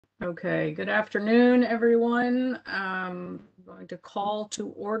Okay, good afternoon, everyone. I'm going to call to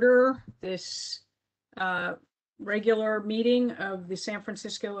order this regular meeting of the San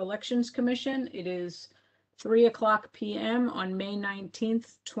Francisco Elections Commission. It is 3:00 p.m. on May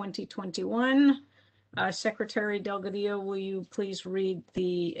 19th, 2021. Secretary Delgadillo, will you please read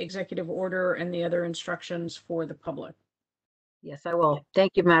the executive order and the other instructions for the public? Yes, I will.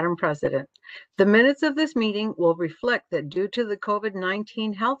 Thank you, Madam President. The minutes of this meeting will reflect that due to the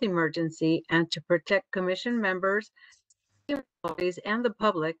COVID-19 health emergency and to protect Commission members, employees, and the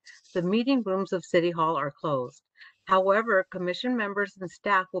public, the meeting rooms of City Hall are closed. However, Commission members and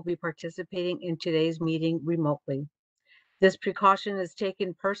staff will be participating in today's meeting remotely. This precaution is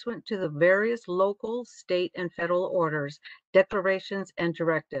taken pursuant to the various local, state, and federal orders, declarations, and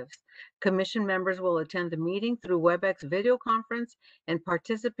directives. Commission members will attend the meeting through WebEx video conference and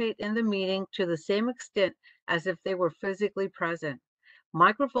participate in the meeting to the same extent as if they were physically present.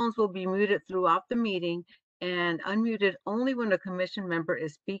 Microphones will be muted throughout the meeting and unmuted only when a commission member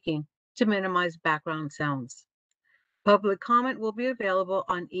is speaking to minimize background sounds. Public comment will be available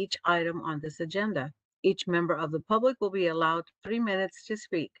on each item on this agenda. Each member of the public will be allowed 3 minutes to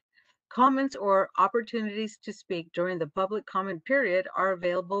speak. Comments or opportunities to speak during the public comment period are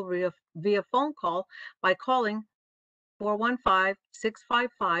available via phone call by calling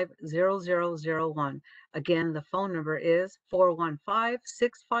 415-655-0001. Again, the phone number is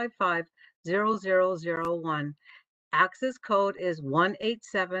 415-655-0001. Access code is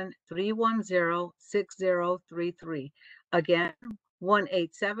 187-310-6033. Again,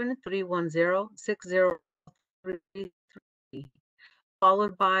 187-310-6033,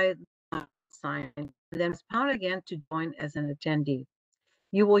 followed by the sign, and then pound again to join as an attendee.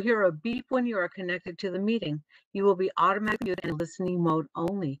 You will hear a beep when you are connected to the meeting. You will be automatically muted in listening mode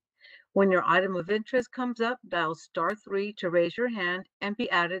only. When your item of interest comes up, dial *3 to raise your hand and be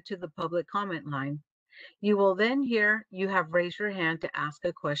added to the public comment line. You will then hear you have raised your hand to ask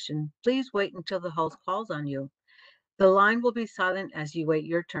a question. Please wait until the host calls on you. The line will be silent as you wait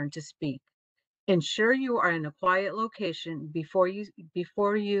your turn to speak. Ensure you are in a quiet location before you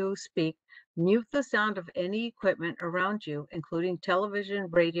speak. Mute the sound of any equipment around you, including television,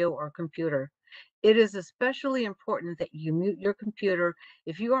 radio, or computer. It is especially important that you mute your computer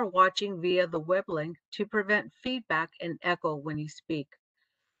if you are watching via the web link to prevent feedback and echo when you speak.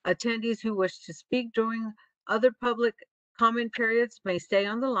 Attendees who wish to speak during other public comment periods may stay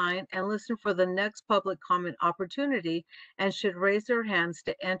on the line and listen for the next public comment opportunity and should raise their hands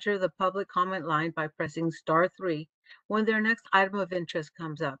to enter the public comment line by pressing *3 when their next item of interest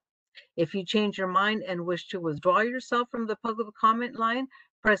comes up. If you change your mind and wish to withdraw yourself from the public comment line,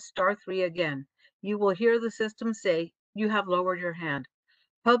 press *3 again. You will hear the system say you have lowered your hand.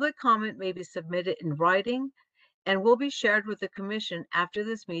 Public comment may be submitted in writing and will be shared with the Commission after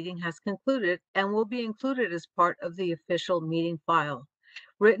this meeting has concluded and will be included as part of the official meeting file.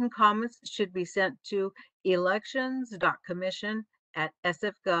 Written comments should be sent to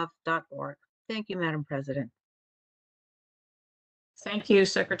elections.commission@sfgov.org. Thank you, Madam President. Thank you,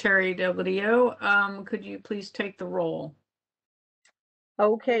 Secretary Delgadillo. Could you please take the roll?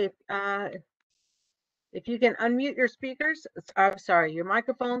 Okay, if you can unmute your speakers, I'm sorry, your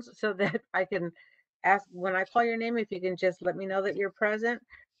microphones, so that I can ask when I call your name, if you can just let me know that you're present.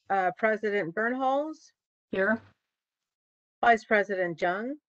 President Bernholz. Here. Vice President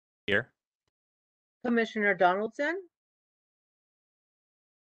Jung. Here. Commissioner Donaldson.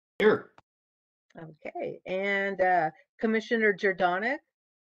 Here. Okay, and Commissioner Jordanic.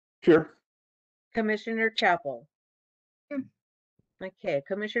 Here. Commissioner Chappell. Here. Okay,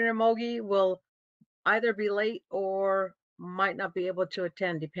 Commissioner Mogi will either be late or might not be able to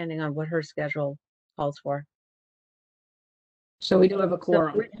attend depending on what her schedule calls for. So we do have a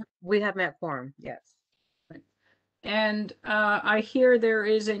quorum. So we have met quorum, yes. And I hear there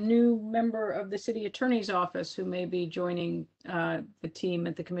is a new member of the city attorney's office who may be joining the team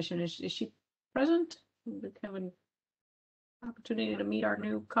at the commission. Is she present? We have an opportunity to meet our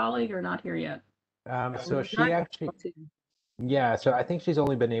new colleague, or not here yet? So she actually, yeah, so I think she's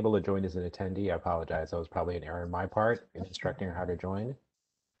only been able to join as an attendee. I apologize. That was probably an error on my part in instructing her how to join.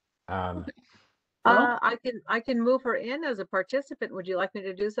 I can move her in as a participant. Would you like me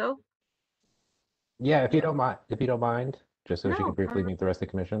to do so? Yeah, if you don't mind, just so she can briefly meet the rest of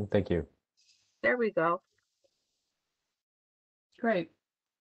the commission. Thank you. There we go. Great.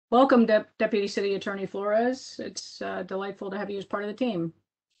 Welcome, Deputy City Attorney Flores. It's delightful to have you as part of the team.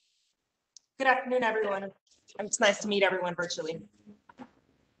 Good afternoon, everyone. It's nice to meet everyone virtually.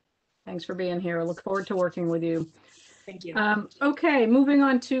 Thanks for being here. I look forward to working with you. Thank you. Okay, moving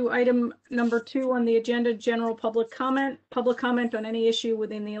on to item number 2 on the agenda, general public comment. Public comment on any issue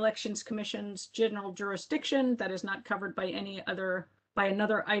within the Elections Commission's general jurisdiction that is not covered by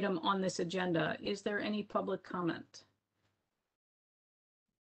another item on this agenda. Is there any public comment?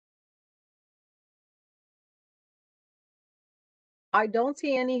 I don't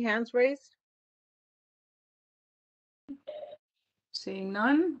see any hands raised. Seeing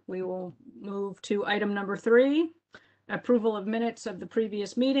none, we will move to item number 3. Approval of minutes of the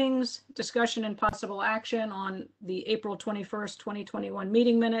previous meetings, discussion and possible action on the April 21st, 2021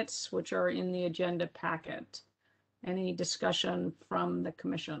 meeting minutes, which are in the agenda packet. Any discussion from the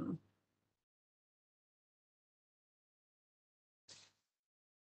commission?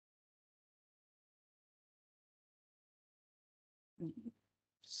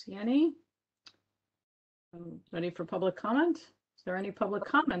 See any? Ready for public comment? Is there any public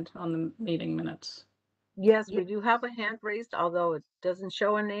comment on the meeting minutes? Yes, we do have a hand raised, although it doesn't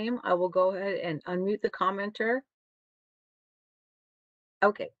show a name. I will go ahead and unmute the commenter.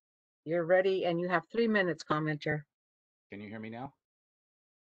 Okay, you're ready and you have 3 minutes, commenter. Can you hear me now?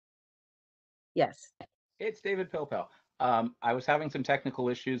 Yes. It's David Pilpel. I was having some technical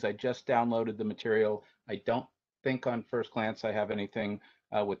issues. I just downloaded the material. I don't think on first glance I have anything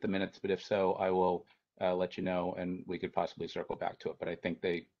with the minutes, but if so, I will let you know and we could possibly circle back to it. But I think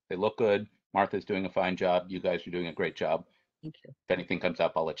they look good. Martha's doing a fine job. You guys are doing a great job. Thank you. If anything comes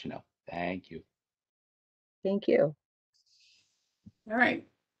up, I'll let you know. Thank you. Thank you. All right.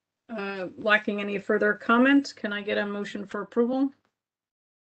 Lacking any further comment, can I get a motion for approval?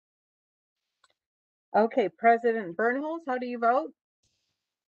 Okay, President Bernholz, how do you vote?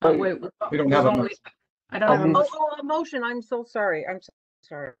 Wait, We don't have a only- motion. I don't have a I'll move- motion. A motion. I'm so sorry. I'm so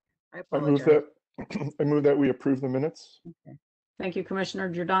sorry. I I move apologize. that, I move that we approve the minutes. Thank you, Commissioner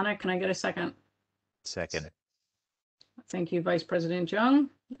Giordano. Can I get a second? Second. Thank you, Vice President Young.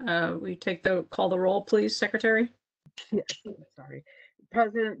 We call the roll, please, Secretary? Yes, sorry.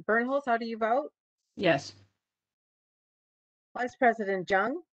 President Bernholz, how do you vote? Yes. Vice President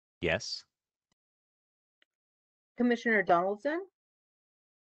Jung, Yes. Commissioner Donaldson,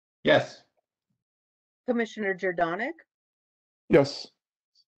 Yes. Commissioner Jordanic, Yes.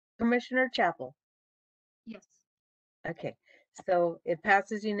 Commissioner Chapel. Yes. Okay, so it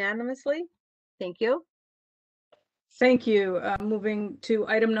passes unanimously. Thank you. Thank you. Moving to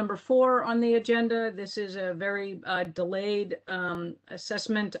item number 4 on the agenda. This is a very delayed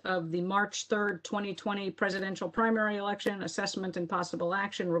assessment of the March 3rd, 2020 presidential primary election, assessment and possible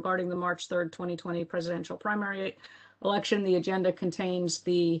action regarding the March 3rd, 2020 presidential primary election. The agenda contains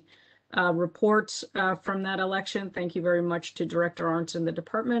the reports from that election. Thank you very much to Director Arntz and the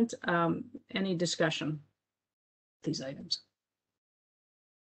department. Any discussion? These items.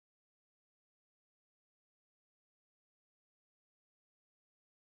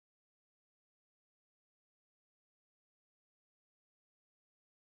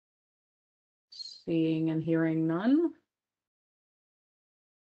 Seeing and hearing none.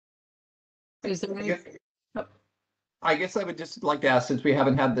 Is there any? I guess I would just like to ask, since we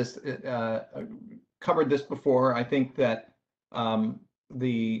haven't had this covered this before, I think that from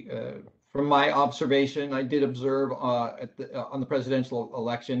my observation, I did observe on the presidential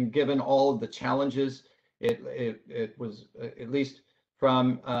election, given all of the challenges, it was at least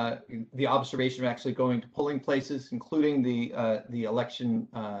from the observation of actually going to polling places, including the election,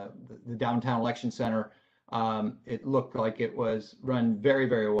 the downtown election center. It looked like it was run very,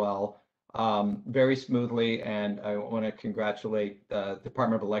 very well. Very smoothly, and I want to congratulate the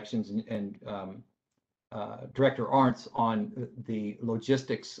Department of Elections and Director Arntz on the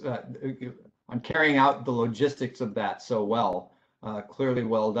logistics, on carrying out the logistics of that so well. Clearly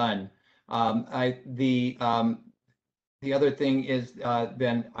well done. The other thing is,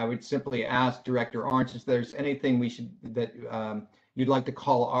 then I would simply ask Director Arntz if there's anything that you'd like to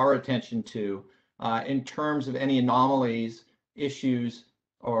call our attention to in terms of any anomalies, issues,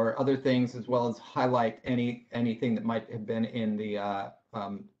 or other things, as well as highlight anything that might have been in the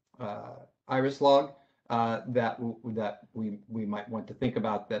IRIS log that we might want to think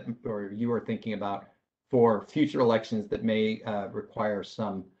about, that, or you are thinking about for future elections that may require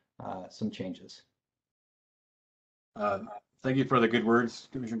some changes. Thank you for the good words,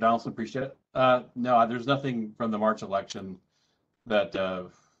 Commissioner Donaldson. Appreciate it. No, there's nothing from the March election that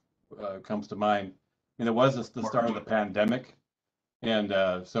comes to mind. I mean, it was the start of the pandemic. And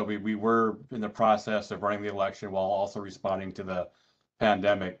so we were in the process of running the election while also responding to the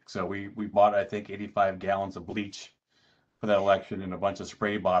pandemic. So we bought, I think, 85 gallons of bleach for that election and a bunch of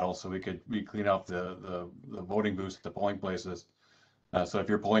spray bottles so we could clean out the voting booths at the polling places. So if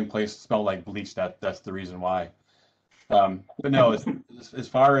your polling place smelled like bleach, that's the reason why. But no, as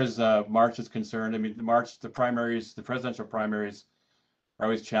far as March is concerned, I mean, the primaries, the presidential primaries are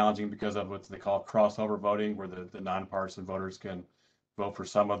always challenging because of what they call crossover voting, where the nonpartisan voters can vote for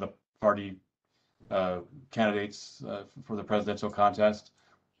some of the party candidates for the presidential contest.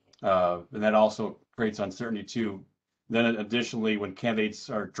 And that also creates uncertainty too. Then additionally, when candidates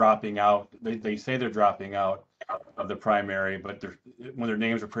are dropping out, they say they're dropping out of the primary, but when their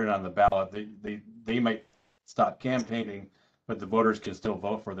names are printed on the ballot, they might stop campaigning, but the voters can still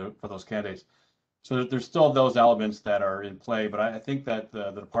vote for those candidates. So there's still those elements that are in play, but I think that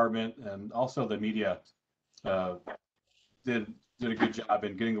the department and also the media did a good job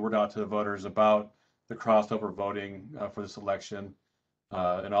in getting the word out to the voters about the crossover voting for this election,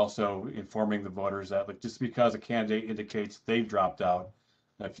 and also informing the voters that, like, just because a candidate indicates they've dropped out,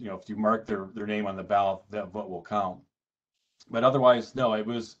 if you mark their name on the ballot, that vote will count. But otherwise, no, it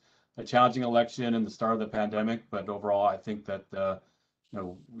was a challenging election in the start of the pandemic, but overall, I think that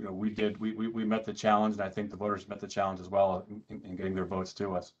we met the challenge, and I think the voters met the challenge as well in getting their votes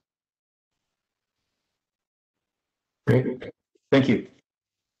to us. Great. Thank you.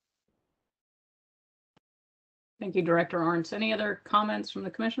 Thank you, Director Arntz. Any other comments from the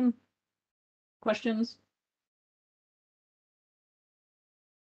commission? Questions?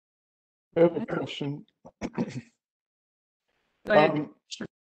 I have a question. Go ahead. Sure.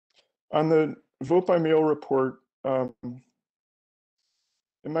 On the vote by mail report, am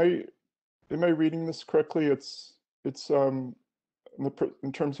I reading this correctly? It's in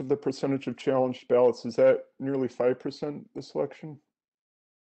terms of the percentage of challenged ballots, is that nearly 5% this election?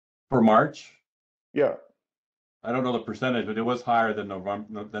 For March? Yeah. I don't know the percentage, but it was higher than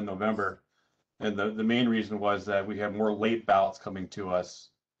November. And the main reason was that we had more late ballots coming to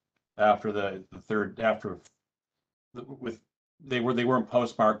us after they weren't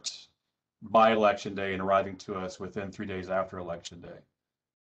postmarked by election day and arriving to us within 3 days after election day.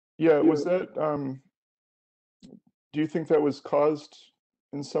 Yeah, was that do you think that was caused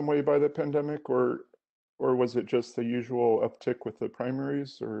in some way by the pandemic, or was it just the usual uptick with the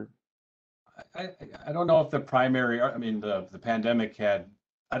primaries? Or I don't know if the primary, I mean, the pandemic I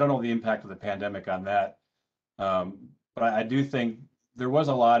don't know the impact of the pandemic on that. But I do think there was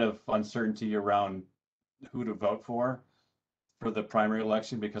a lot of uncertainty around who to vote for the primary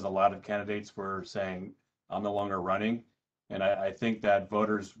election, because a lot of candidates were saying, I'm no longer running. And I think that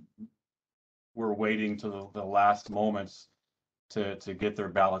voters were waiting to the last moments to get their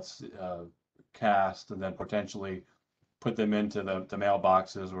ballots cast, and then potentially put them into the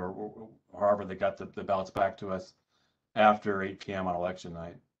mailboxes or however they got the ballots back to us after 8 p.m. on election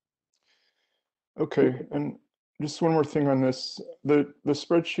night. okay, and just one more thing on this. The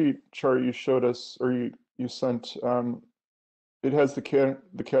spreadsheet chart you showed us, or you sent, it has the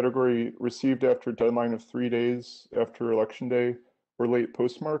category received after a deadline of 3 days after election day or late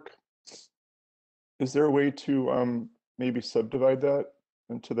postmark. Is there a way to maybe subdivide that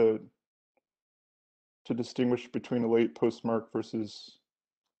into to distinguish between a late postmark versus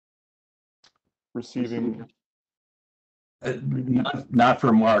receiving? Not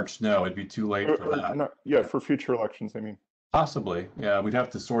for March, no, it'd be too late for that. Yeah, for future elections, I mean. Possibly, yeah, we'd have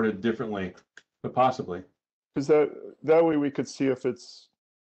to sort it differently, but possibly. Because that way we could see if it's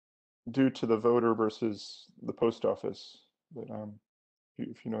due to the voter versus the post office. But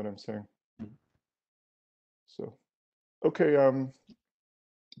if you know what I'm saying. So, okay,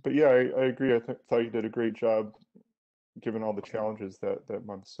 but yeah, I agree. I thought you did a great job given all the challenges that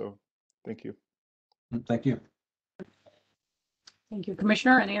month. So, thank you. Thank you. Thank you,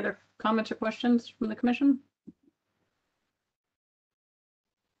 Commissioner. Any other comments or questions from the commission?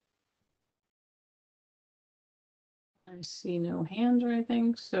 I see no hands or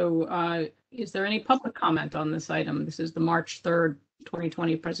anything. So is there any public comment on this item? This is the March 3rd,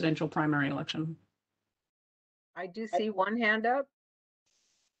 2020 presidential primary election. I do see one hand up.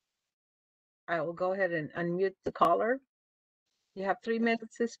 I will go ahead and unmute the caller. You have 3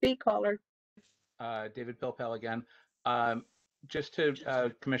 minutes to speak, caller. David Pilpel again. Just to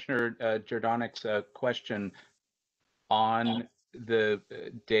Commissioner Jordanik's question on the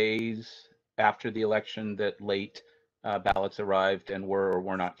days after the election that late ballots arrived and were or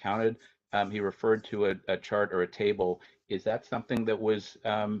were not counted. He referred to a chart or a table. Is that something that was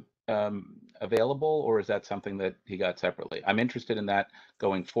available, or is that something that he got separately? I'm interested in that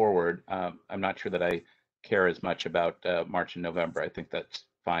going forward. I'm not sure that I care as much about March and November. I think that's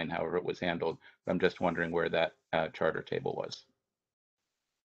fine however it was handled, but I'm just wondering where that chart or table was.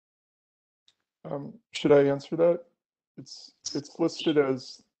 Should I answer that? It's listed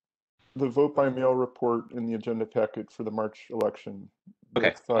as the vote by mail report in the agenda packet for the March election.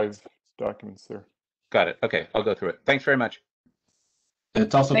 Okay. 5 documents there. Got it. Okay, I'll go through it. Thanks very much.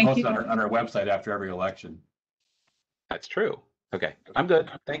 It's also Thank posted you. on our website after every election. That's true. Okay, I'm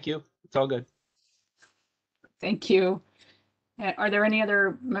good. Thank you. It's all good. Thank you. Are there any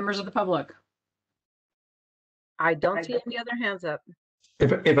other members of the public? I don't see any other hands up.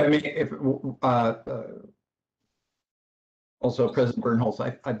 If I may, also President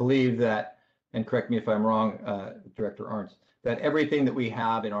Bernholz, I believe that, and correct me if I'm wrong, Director Arntz, that everything that we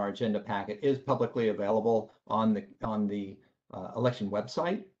have in our agenda packet is publicly available on the election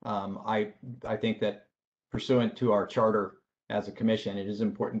website. I think that pursuant to our charter as a commission, it is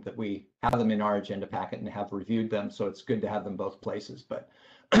important that we have them in our agenda packet and have reviewed them. So it's good to have them both places. But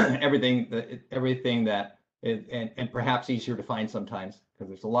everything that is, and perhaps easier to find sometimes because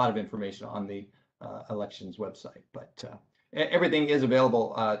there's a lot of information on the elections website. But everything is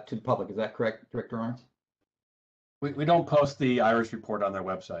available to the public. Is that correct, Director Arntz? We don't post the Irish report on their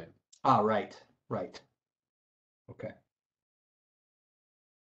website. Ah, right. Okay.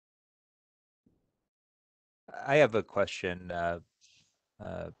 I have a question,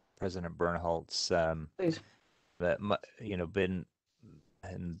 President Bernholtz. Please. That been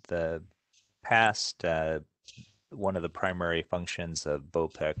in the past, one of the primary functions of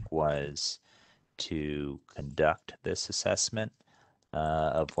BOPEC was to conduct this assessment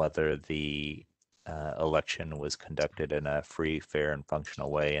of whether the election was conducted in a free, fair, and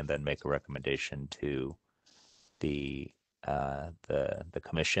functional way, and then make a recommendation to the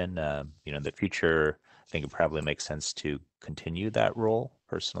commission. In the future, I think it probably makes sense to continue that role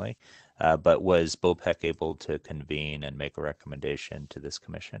personally. But was BOPEC able to convene and make a recommendation to this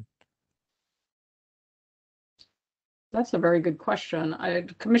commission? That's a very good question.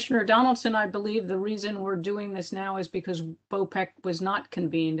 Commissioner Donaldson, I believe the reason we're doing this now is because BOPEC was not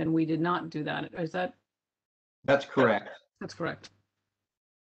convened and we did not do that. Is that? That's correct. That's correct.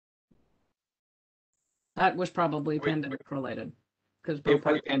 That was probably pandemic related. Because It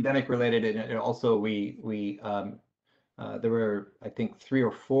was pandemic related, and also we there were, I think, 3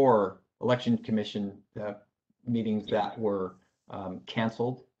 or 4 election commission meetings that were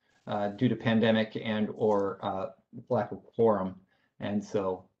canceled due to pandemic and or lack of quorum, and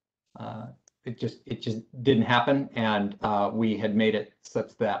so it just didn't happen, and we had made it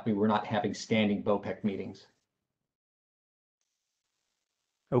such that we were not having standing BOPEC meetings.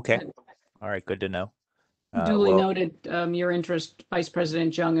 Okay. All right. Good to know. Duly noted your interest, Vice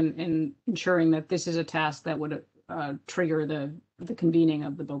President Jung, in ensuring that this is a task that would trigger the convening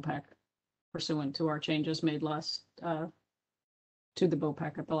of the BOPEC pursuant to our changes made last to the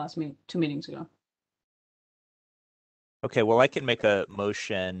BOPEC at the last 2 meetings ago. Okay, well, I can make a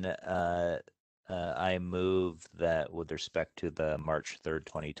motion. I move that with respect to the March 3rd,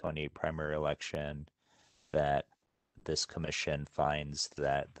 2020 primary election, that this commission finds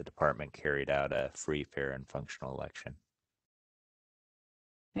that the department carried out a free, fair, and functional election.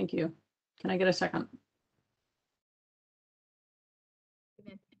 Thank you. Can I get a second?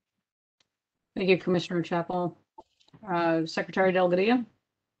 Thank you, Commissioner Chapel. Secretary Delgadillo?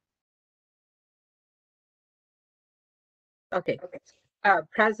 Okay.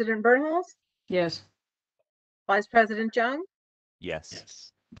 President Bernholz, Yes. Vice President Jung,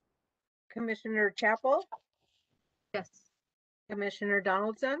 Yes. Commissioner Chapel? Yes. Commissioner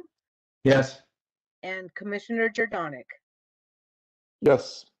Donaldson Yes. and Commissioner Jordanic.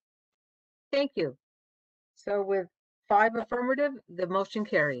 Yes. Thank you. So with 5 affirmative, the motion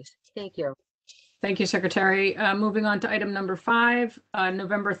carries. Thank you. Thank you, Secretary. Moving on to item number 5,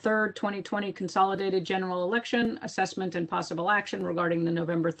 November 3rd, 2020 Consolidated General Election, Assessment and Possible Action regarding the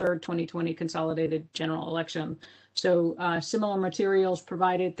November 3rd, 2020 Consolidated General Election. So similar materials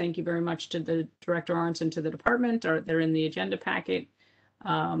provided. Thank you very much to the Director Arntz and to the department. They're in the agenda packet.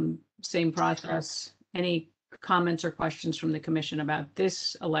 Same process. Any comments or questions from the commission about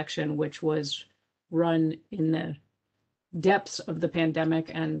this election, which was run in the depths of the pandemic,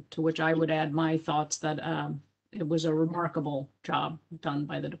 and to which I would add my thoughts that it was a remarkable job done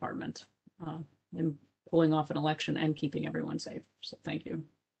by the department in pulling off an election and keeping everyone safe. So thank you.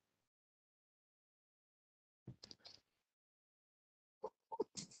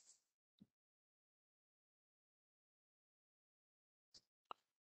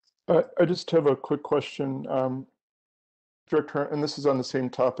 I just have a quick question, Director, and this is on the same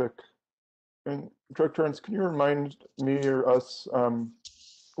topic. And Director Arntz, can you remind me or us,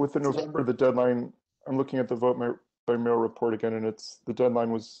 with the November, the deadline, I'm looking at the vote by mail report again, and the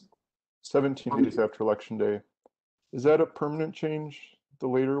deadline was 17 days after Election Day. Is that a permanent change, the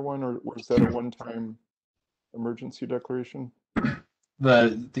later one, or was that a one-time emergency declaration?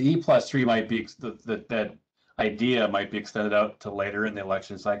 The E+3 might be, that idea might be extended out to later in the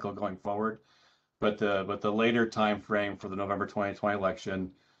election cycle going forward. but the later time frame for the November 2020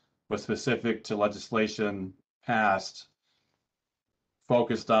 election was specific to legislation passed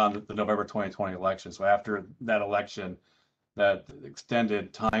focused on the November 2020 election. So after that election, that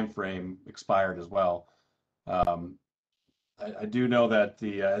extended time frame expired as well. I do know that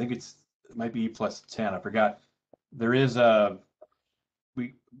I think it might be E+10. I forgot. There is there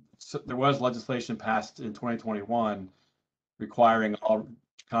was legislation passed in 2021 requiring all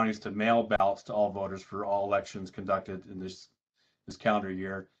counties to mail ballots to all voters for all elections conducted in this calendar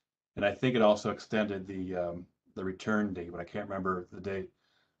year, and I think it also extended the return date, but I can't remember the date.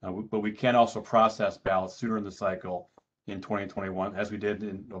 But we can also process ballots sooner in the cycle in 2021, as we did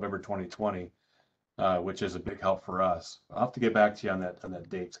in November 2020, which is a big help for us. I'll have to get back to you on that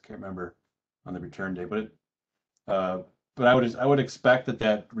date. I can't remember on the return date, but I would expect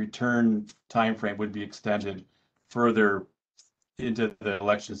that return time frame would be extended further into the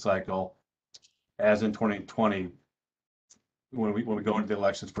election cycle, as in 2020 when we go into the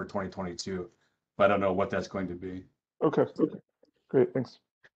elections for 2022. But I don't know what that's going to be. Okay, great, thanks.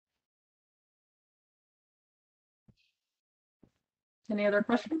 Any other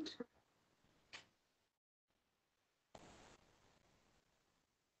questions?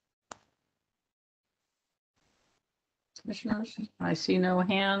 Commissioners, I see no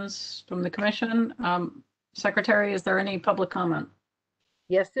hands from the commission. Secretary, is there any public comment?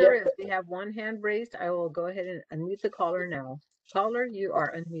 Yes, there is. We have one hand raised. I will go ahead and unmute the caller now. Caller, you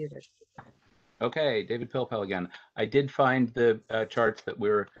are unmuted. Okay, David Pilpel again. I did find the charts that we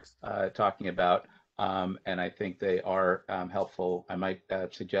were talking about, and I think they are helpful. I might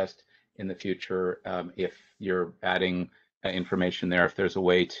suggest in the future, if you're adding information there, if there's a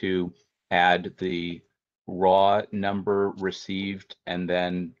way to add the raw number received and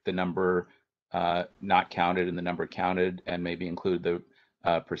then the number not counted and the number counted, and maybe include the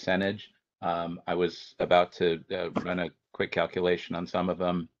percentage. I was about to run a quick calculation on some of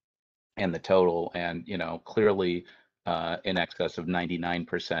them and the total, and clearly in excess of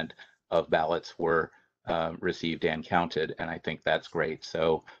 99% of ballots were received and counted, and I think that's great.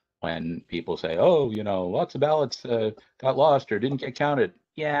 So when people say, oh, lots of ballots got lost or didn't get counted,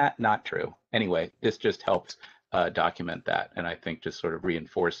 yeah, not true. Anyway, this just helps document that, and I think just sort of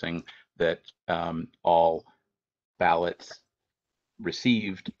reinforcing that all ballots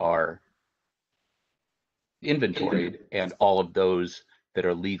received are inventoried and all of those that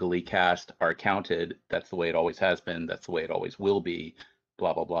are legally cast are counted. That's the way it always has been. That's the way it always will be.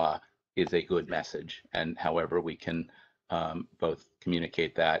 Blah, blah, blah is a good message. And however we can both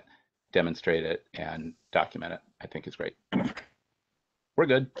communicate that, demonstrate it, and document it, I think is great. We're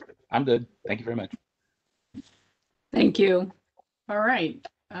good. I'm good. Thank you very much. Thank you. All right.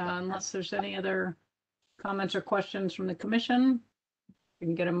 Unless there's any other comments or questions from the commission, we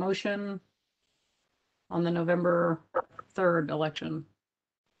can get a motion on the November 3rd election.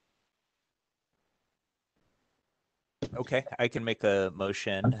 Okay, I can make a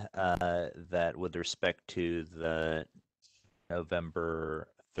motion that with respect to the November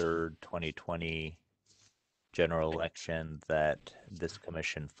 3rd, 2020 general election, that this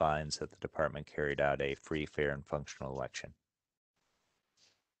commission finds that the department carried out a free, fair, and functional election.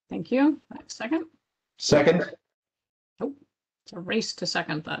 Thank you. Second? Second. Oh, it's a race to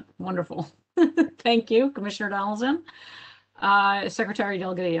second that. Wonderful. Thank you, Commissioner Donaldson. Secretary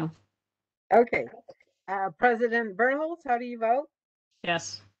Delgadillo. Okay. President Bernholz, how do you vote?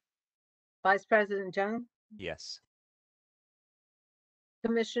 Yes. Vice President Jung? Yes.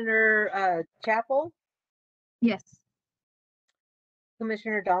 Commissioner Chapel? Yes.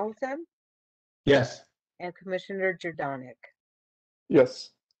 Commissioner Donaldson? Yes. And Commissioner Jordanic?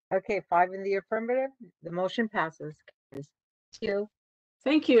 Yes. Okay, 5 in the affirmative. The motion passes. Thank you.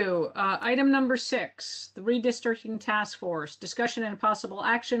 Thank you. Item number 6, the redistricting task force. Discussion and possible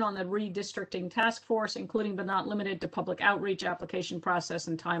action on the redistricting task force, including but not limited to public outreach, application process,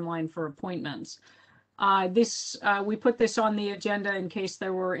 and timeline for appointments. We put this on the agenda in case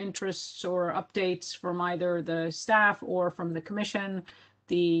there were interests or updates from either the staff or from the commission.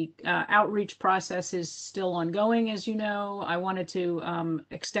 The outreach process is still ongoing, as you know. I wanted to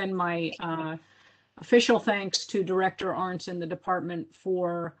extend my official thanks to Director Arntz and the department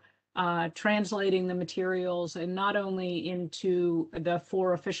for translating the materials, and not only into the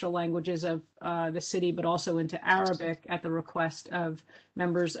 4 official languages of the city, but also into Arabic at the request of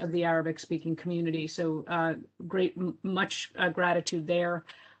members of the Arabic speaking community. So much gratitude there.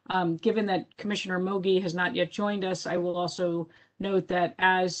 Given that Commissioner Mogi has not yet joined us, I will also note that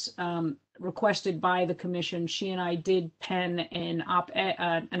as requested by the commission, she and I did pen an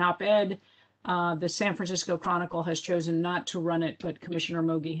op-ed The San Francisco Chronicle has chosen not to run it, but Commissioner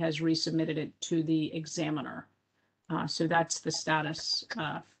Mogi has resubmitted it to the Examiner. So that's the status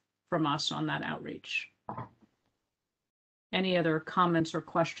from us on that outreach. Any other comments or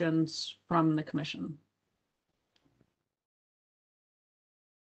questions from the commission?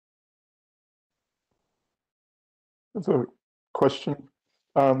 That's a question.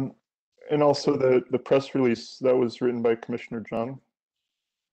 And also the press release that was written by Commissioner Jung.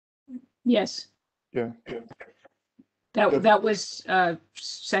 Yes. Yeah. That was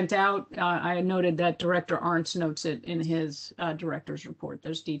sent out. I noted that Director Arntz notes it in his director's report.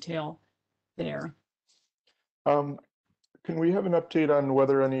 There's detail there. Can we have an update on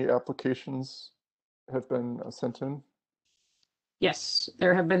whether any applications have been sent in? Yes,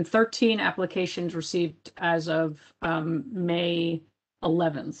 there have been 13 applications received as of May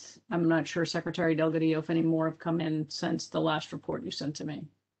 11th. I'm not sure, Secretary Delgadillo, if any more have come in since the last report you sent to me.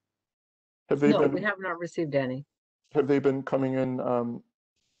 Have they No, been, we have not received any. have they been coming in,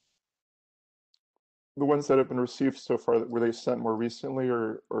 the ones that have been received so far, were they sent more recently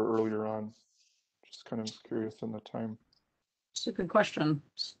or earlier on? Just kind of curious on the time. It's a good question.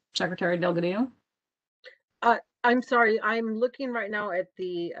 Secretary Delgadillo? I'm sorry, I'm looking right now at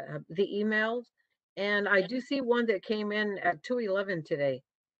the emails, and I do see one that came in at 2:11 today.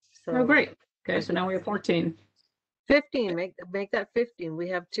 So Oh, great. Okay, so now we have 14. 15, make that 15. We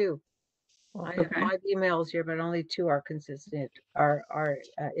have 2. I have Okay. 5 emails here, but only 2 are consistent, are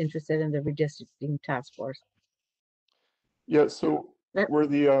interested in the redistricting task force. Yeah, so Yep. were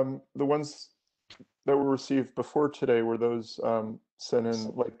the ones that were received before today, were those sent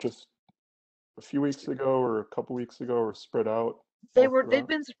in like just a few weeks ago or a couple weeks ago or spread out? They've throughout?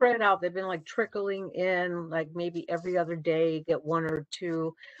 been spread out. They've been like trickling in, like maybe every other day, get 1 or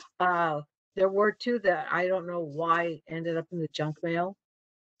 2. There were 2 that I don't know why ended up in the junk mail.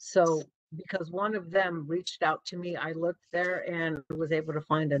 So because one of them reached out to me, I looked there and was able to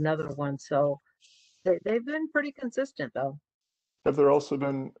find another one. So they've been pretty consistent though. Have there also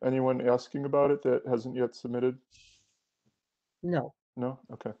been anyone asking about it that hasn't yet submitted? No, No?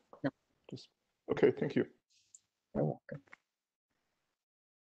 Okay. No. Just, okay, thank you. you're welcome.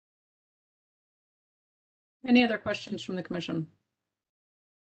 Any other questions from the commission?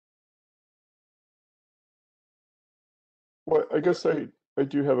 Well, I guess I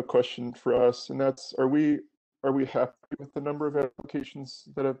do have a question for us, and that's, are we happy with the number of applications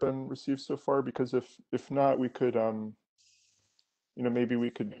that have been received so far? Because if not, we could, you know, maybe we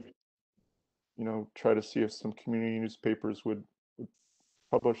could, you know, try to see if some community newspapers would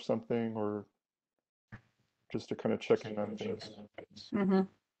publish something, or just to kind of check in on things. Mm-hmm.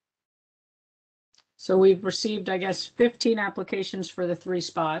 So we've received, I guess, 15 applications for the 3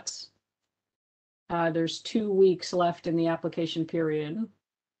 spots. There's 2 weeks left in the application period.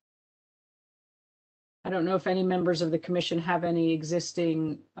 I don't know if any members of the commission have any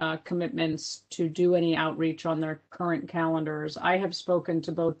existing commitments to do any outreach on their current calendars. I have spoken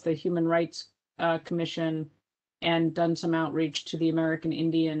to both the Human Rights Commission and done some outreach to the American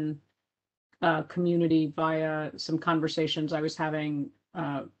Indian community via some conversations I was having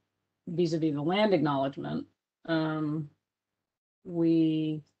vis-a-vis the land acknowledgement.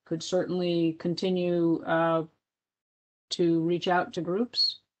 We could certainly continue to reach out to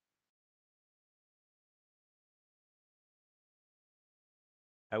groups.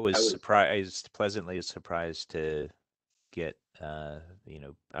 I was surprised, pleasantly surprised to get,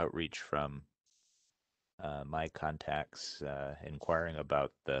 outreach from my contacts inquiring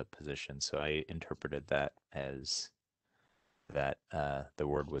about the position. So I interpreted that as that the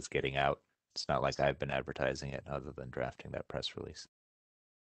word was getting out. It's not like I've been advertising it other than drafting that press release.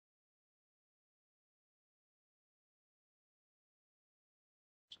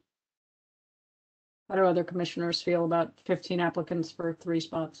 How do other commissioners feel about 15 applicants for 3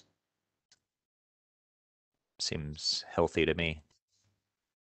 spots? Seems healthy to me.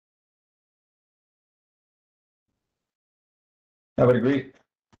 I would agree.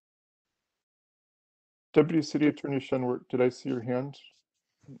 Deputy City Attorney Shenwart, did I see your hand?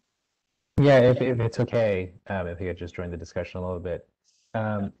 Yeah, if it's okay, if you could just join the discussion a little bit.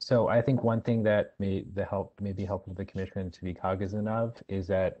 So I think one thing that may be helpful to the commission to be cognizant of is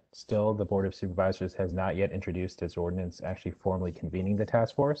that still the Board of Supervisors has not yet introduced its ordinance actually formally convening the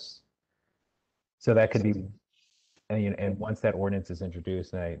task force. So that could be, and once that ordinance is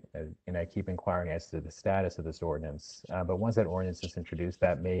introduced, and I keep inquiring as to the status of this ordinance, but once that ordinance is introduced,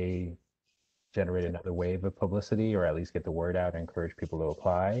 that may generate another wave of publicity, or at least get the word out and encourage people to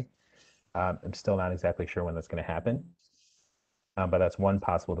apply. I'm still not exactly sure when that's going to happen, but that's one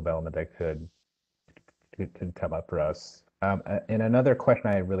possible development that could come up for us. And another question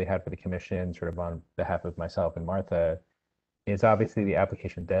I really had for the commission, sort of on behalf of myself and Martha, is obviously the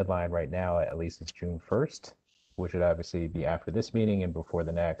application deadline right now, at least it's June 1st, which would obviously be after this meeting and before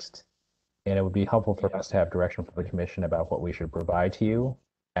the next. And it would be helpful for us to have direction from the commission about what we should provide to you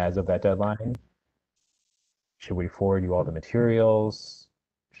as of that deadline. Should we forward you all the materials?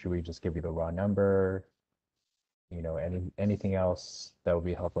 Should we just give you the raw number? You know, anything else that would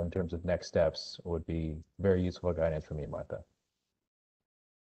be helpful in terms of next steps would be very useful guidance for me and Martha.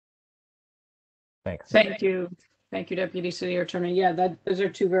 Thanks. Thank you. Thank you, Deputy City Attorney. Yeah, those are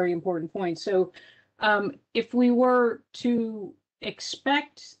two very important points. So if we were to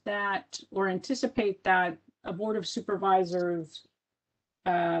expect that or anticipate that a Board of Supervisors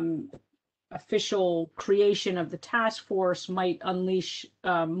official creation of the task force might unleash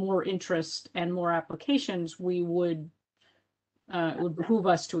more interest and more applications, we would it would behoove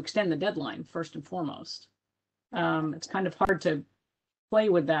us to extend the deadline first and foremost. It's kind of hard to play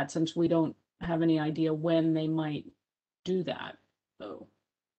with that since we don't have any idea when they might do that, though.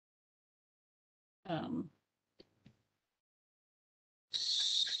 I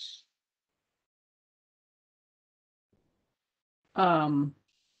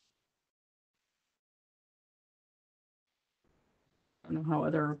don't know how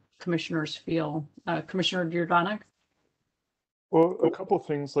other commissioners feel. Commissioner Giordano? Well, a couple of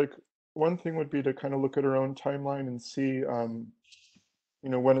things, like one thing would be to kind of look at our own timeline and see, you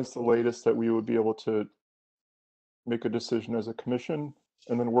know, when is the latest that we would be able to make a decision as a commission,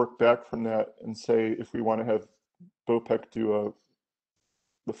 and then work back from that and say, if we want to have BOPEC do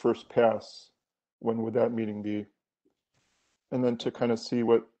the first pass, when would that meeting be? And then to kind of see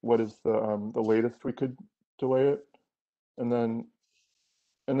what is the latest we could delay it. And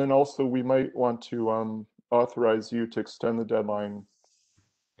then also we might want to authorize you to extend the deadline,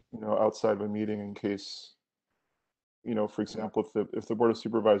 you know, outside of a meeting in case, you know, for example, if the Board of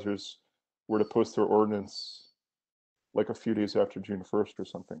Supervisors were to post their ordinance like a few days after June 1st or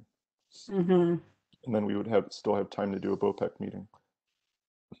something. Mm-hmm. And then we would still have time to do a BOPEC meeting.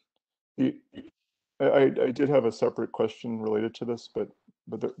 I did have a separate question related to this, but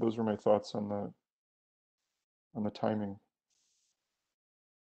those are my thoughts on the timing.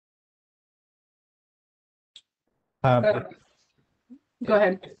 Go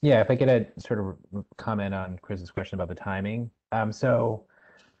ahead. Yeah, if I could sort of comment on Chris's question about the timing. So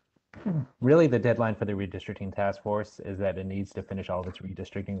really the deadline for the redistricting task force is that it needs to finish all of its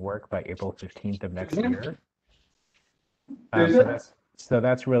redistricting work by April 15th of next year. So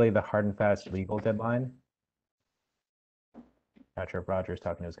that's really the hard and fast legal deadline. Not sure if Roger is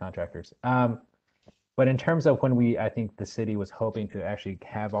talking to his contractors. But in terms of when I think the city was hoping to actually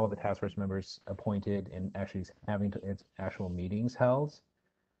have all the task force members appointed and actually having its actual meetings held,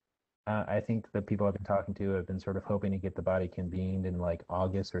 I think the people I've been talking to have been sort of hoping to get the body convened in like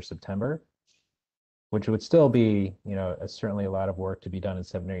August or September, which would still be, you know, certainly a lot of work to be done in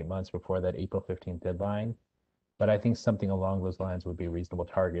 7 or 8 months before that April 15th deadline. But I think something along those lines would be a reasonable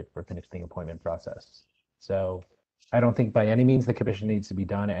target for finishing the appointment process. So I don't think by any means the commission needs to be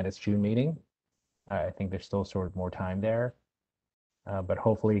done at its June meeting. I think there's still sort of more time there. But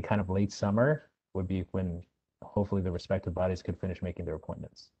hopefully kind of late summer would be when hopefully the respective bodies could finish making their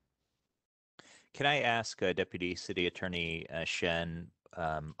appointments. Can I ask Deputy City Attorney Shen,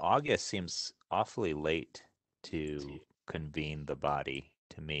 August seems awfully late to convene the body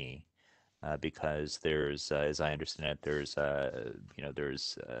to me, because there's, as I understand it, there's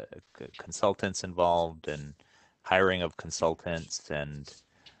there's consultants involved and hiring of consultants, and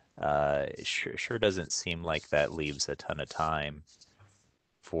it sure doesn't seem like that leaves a ton of time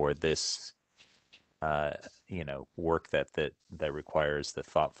for this work that requires the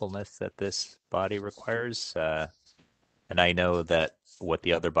thoughtfulness that this body requires. And I know that what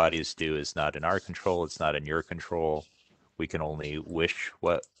the other bodies do is not in our control. It's not in your control. We can only wish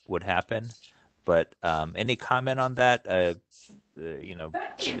what would happen. But any comment on that?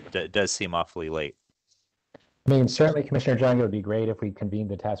 It does seem awfully late. I mean, certainly, Commissioner Jung, it would be great if we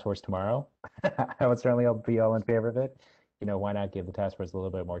convened the task force tomorrow. I would certainly be all in favor of it. You know, why not give the task force a little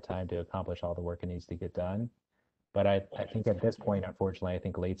bit more time to accomplish all the work it needs to get done? But I think at this point, unfortunately, I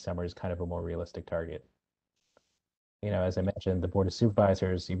think late summer is kind of a more realistic target. You know, as I mentioned, the Board of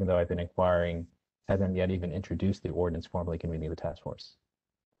Supervisors, even though I've been inquiring, hasn't yet even introduced the ordinance formally convening the task force.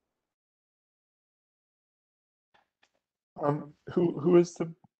 Who is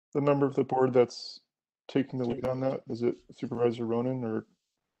the member of the board that's taking the lead on that? Is it Supervisor Ronan or?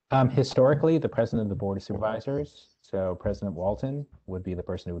 Historically, the president of the Board of Supervisors, so President Walton, would be the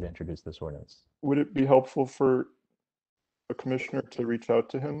person who would introduce this ordinance. Would it be helpful for a commissioner to reach out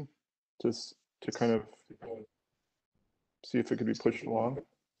to him to kind of see if it could be pushed along?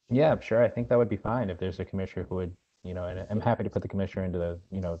 Yeah, sure. I think that would be fine if there's a commissioner who would, and I'm happy to put the commissioner into the,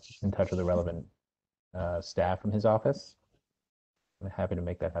 in touch with the relevant staff from his office. I'm happy to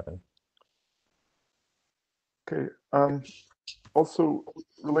make that happen. Okay. Also,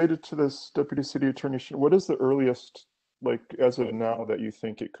 related to this deputy city attorney, what is the earliest, like as of now, that you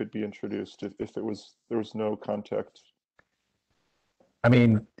think it could be introduced if there was no contact? I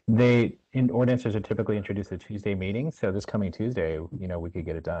mean, ordinances are typically introduced at Tuesday meetings, so this coming Tuesday, we could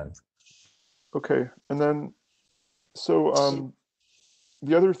get it done. Okay, and then, so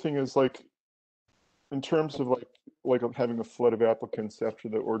the other thing is like, in terms of like having a flood of applicants after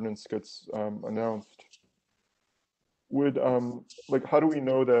the ordinance gets announced, would like how do we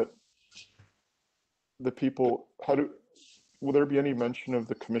know that the people will there be any mention of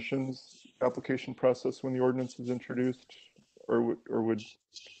the commission's application process when the ordinance is introduced, or would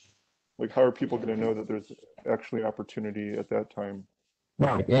like how are people going to know that there's actually opportunity at that time?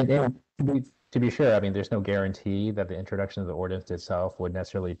 Right, and to be sure, I mean, there's no guarantee that the introduction of the ordinance itself would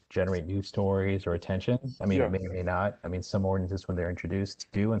necessarily generate news stories or attention. I mean, Yeah. it may or may not. I mean, some ordinances when they're introduced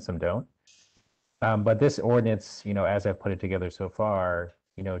do and some don't. But this ordinance, as I've put it together so far,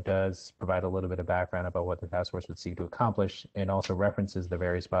 does provide a little bit of background about what the task force would seek to accomplish, and also references the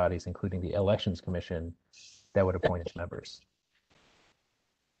various bodies, including the Elections Commission, that would appoint its members.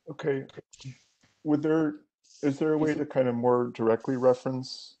 Okay. Is there a way to kind of more directly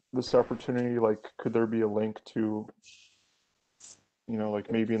reference this opportunity? Like, could there be a link to, like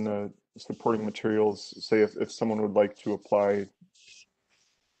maybe in the supporting materials, say if someone would like to apply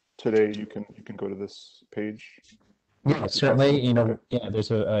today, you can go to this page? Yeah, certainly, Okay.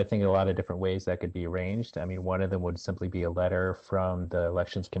 there's I think a lot of different ways that could be arranged. I mean, one of them would simply be a letter from the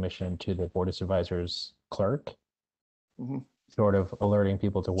Elections Commission to the Board of Supervisors clerk, Mhm. sort of alerting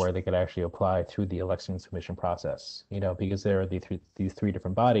people to where they could actually apply through the Elections Commission process. Because there are these three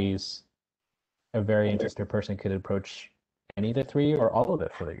different bodies, a very interested person could approach any of the three or all of the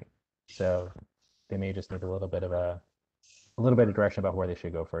three. So they may just need a little bit of direction about where they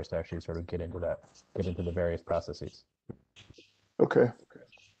should go first to actually sort of get into the various processes. Okay.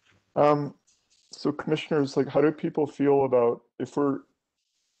 So commissioners, like, how do people feel about if we're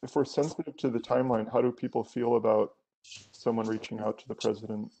sensitive to the timeline? How do people feel about someone reaching out to the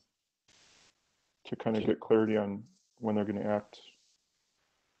president to kind of get clarity on when they're going to act?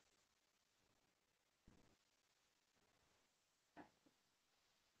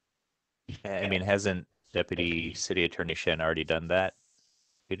 I mean, hasn't Deputy City Attorney Shen already done that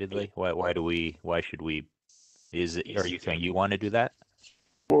repeatedly? Why should we, are you saying you want to do that?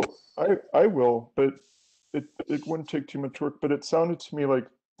 Well, I will, but it wouldn't take too much work. But it sounded to me like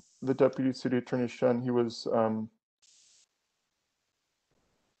the Deputy City Attorney Shen, he was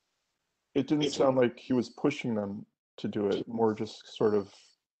it didn't sound like he was pushing them to do it, more just sort of,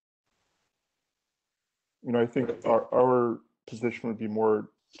 I think our position would be more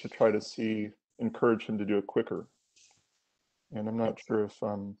to try to encourage him to do it quicker. And I'm not sure if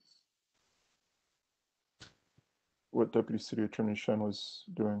what Deputy City Attorney Shen was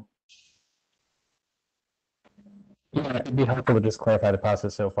doing. Yeah, it'd be helpful to just clarify the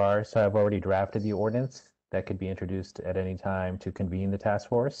process so far. So I've already drafted the ordinance that could be introduced at any time to convene the task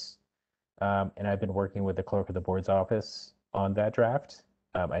force. And I've been working with the clerk of the board's office on that draft.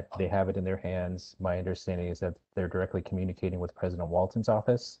 They have it in their hands. My understanding is that they're directly communicating with President Walton's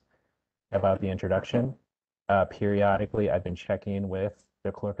office about the introduction. Periodically, I've been checking with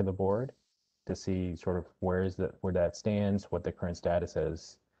the clerk of the board to see sort of where that stands, what the current status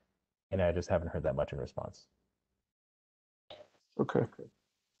is, and I just haven't heard that much in response. Okay.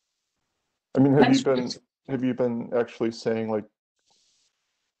 I mean, have you been actually saying like,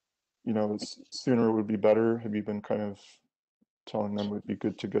 sooner would be better? Have you been kind of telling them it would be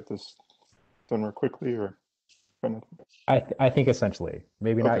good to get this done more quickly, or kind of? I think essentially,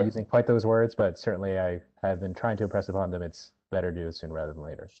 maybe not Okay. using quite those words, but certainly I have been trying to impress upon them it's better to do it sooner rather than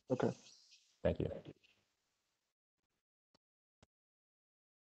later. Okay. Thank you.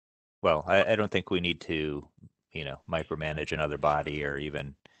 Well, I don't think we need to, micromanage another body or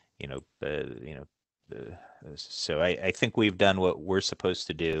even, so I think we've done what we're supposed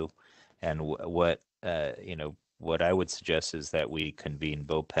to do. And what I would suggest is that we convene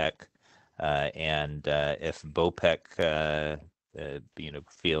BOPEC, and if BOPEC,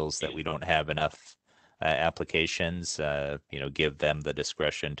 feels that we don't have enough applications, give them the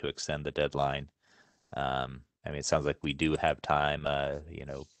discretion to extend the deadline. I mean, it sounds like we do have time.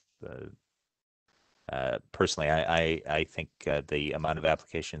 Personally, I think the amount of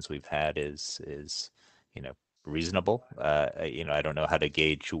applications we've had is reasonable. I don't know how to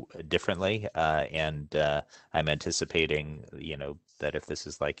gauge differently, and I'm anticipating, that if this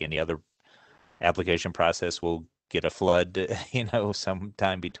is like any other application process, we'll get a flood,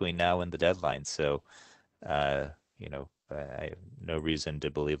 sometime between now and the deadline. So, I have no reason to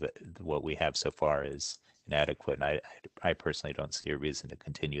believe that what we have so far is inadequate. And I personally don't see a reason to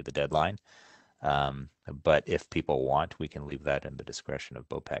continue the deadline. But if people want, we can leave that in the discretion of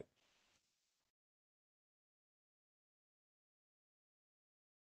BOPEC.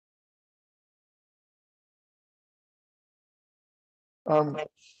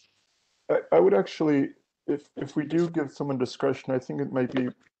 I would actually, if we do give someone discretion, I think it might be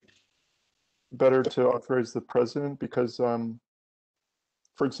better to authorize the president because,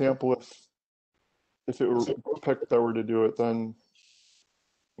 for example, if it were BOPEC that were to do it, then,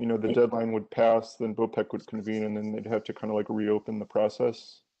 the deadline would pass, then BOPEC would convene, and then they'd have to kind of like reopen the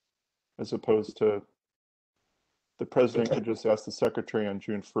process, as opposed to the president could just ask the secretary on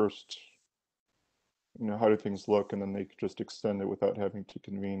June 1st, how do things look, and then they could just extend it without having to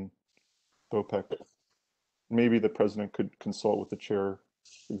convene BOPEC. Maybe the president could consult with the chair,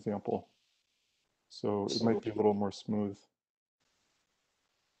 for example. So it might be a little more smooth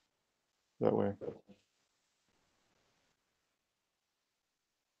that way.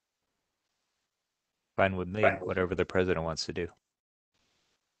 Fine with me, whatever the president wants to do.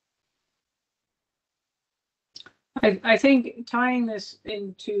 I think tying this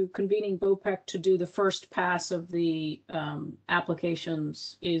into convening BOPEC to do the first pass of the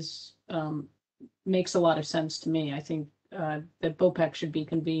applications is makes a lot of sense to me. I think that BOPEC should be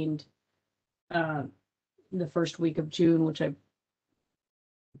convened the first week of June, which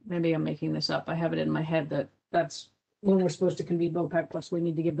maybe I'm making this up. I have it in my head that that's when we're supposed to convene BOPEC, plus we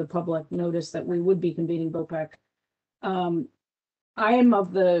need to give the public notice that we would be convening BOPEC. I am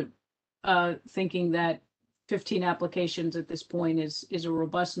of the thinking that 15 applications at this point is a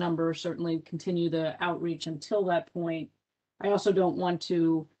robust number, certainly continue the outreach until that point. I also don't want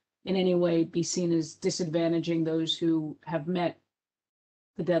to in any way be seen as disadvantaging those who have met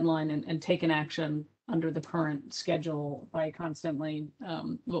the deadline and taken action under the current schedule by constantly,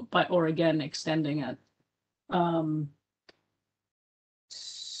 or again, extending it.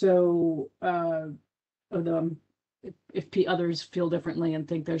 Although if others feel differently and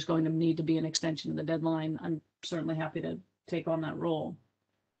think there's going to need to be an extension of the deadline, I'm certainly happy to take on that role.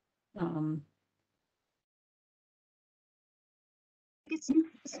 Just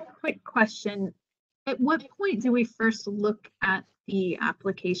a quick question. At what point do we first look at the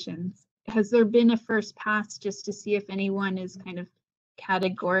applications? Has there been a first pass just to see if anyone is kind of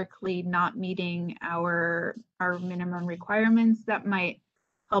categorically not meeting our minimum requirements? That might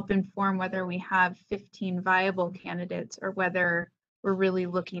help inform whether we have 15 viable candidates or whether we're really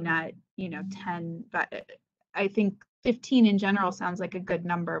looking at, 10. But I think 15 in general sounds like a good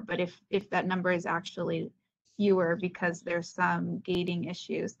number, but if that number is actually fewer because there's some gating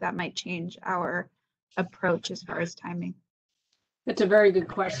issues, that might change our approach as far as timing. That's a very good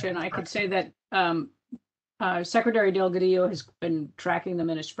question. I could say that Secretary Delgadillo has been tracking them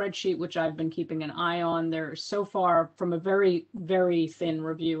in a spreadsheet, which I've been keeping an eye on. They're so far from a very, very thin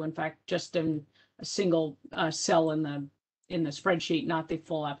review. In fact, just in a single cell in the spreadsheet, not the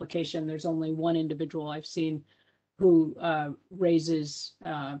full application. There's only one individual I've seen who raises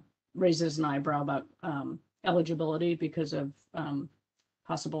an eyebrow about eligibility because of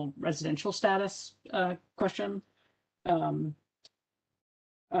possible residential status question.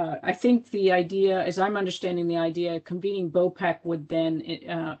 I think the idea, as I'm understanding the idea, convening BOPEC would then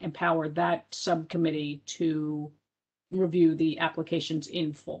empower that subcommittee to review the applications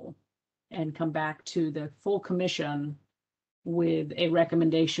in full and come back to the full commission with a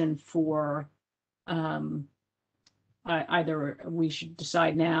recommendation for either we should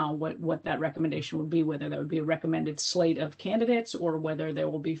decide now what that recommendation would be, whether that would be a recommended slate of candidates or whether there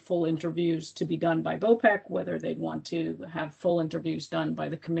will be full interviews to be done by BOPEC, whether they'd want to have full interviews done by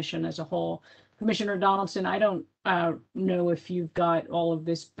the commission as a whole. Commissioner Donaldson, I don't know if you've got all of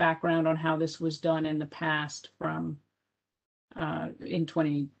this background on how this was done in the past from in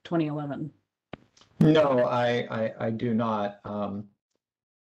 2011. No, I do not.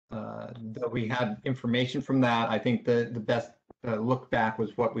 Though we had information from that, I think the best look back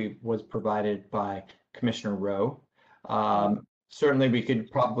was what was provided by Commissioner Rowe. Certainly, we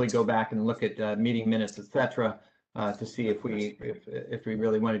could probably go back and look at meeting minutes, etc., to see if we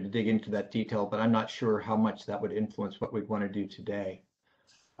really wanted to dig into that detail. But I'm not sure how much that would influence what we'd want to do today.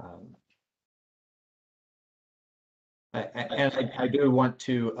 I do want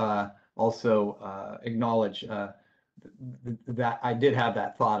to also acknowledge that I did have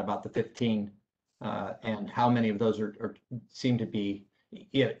that thought about the 15 and how many of those are seem to be,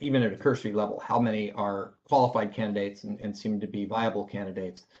 even at a cursory level, how many are qualified candidates and seem to be viable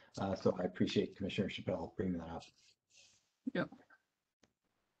candidates. So I appreciate Commissioner Chappelle bringing that up. Yep.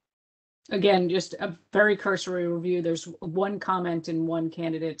 Again, just a very cursory review. There's one comment in one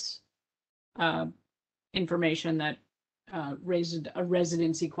candidate's information that raised a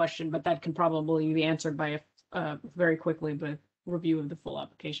residency question, but that can probably be answered by a very quickly by review of the full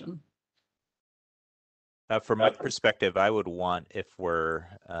application. From my perspective, I would want, if we're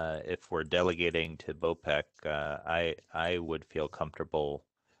delegating to BOPEC, I would feel comfortable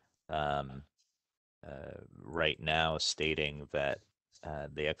right now stating that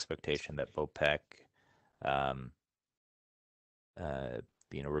the expectation that BOPEC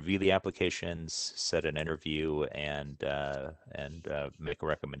review the applications, set an interview, and make a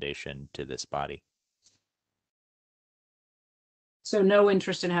recommendation to this body. So no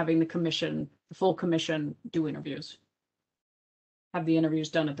interest in having the full commission do interviews. Have the interviews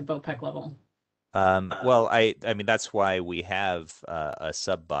done at the BOPEC level. Well, I mean, that's why we have a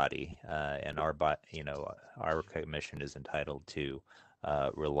sub body, and our commission is entitled to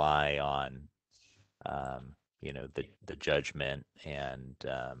rely on the judgment and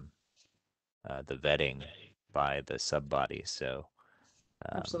the vetting by the sub body. So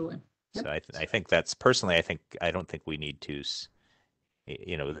Absolutely. Yep. So I think that's personally, I don't think we need to,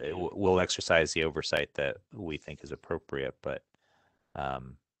 we'll exercise the oversight that we think is appropriate, but I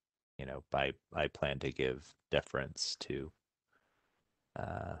plan to give deference to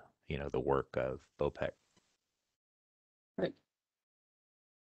the work of BOPEC. Right.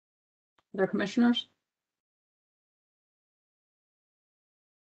 Other commissioners?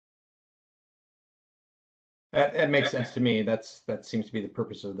 That makes sense to me. That seems to be the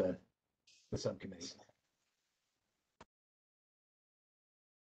purpose of the subcommittee.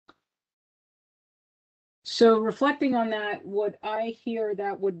 So reflecting on that, what I hear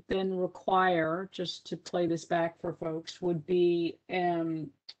that would then require, just to play this back for folks, would be, there's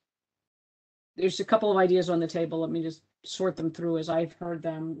a couple of ideas on the table. Let me just sort them through as I've heard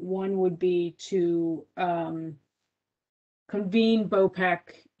them. One would be to convene BOPEC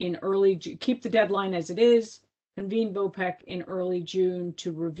in early, keep the deadline as it is, convene BOPEC in early June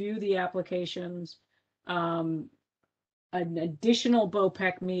to review the applications. An additional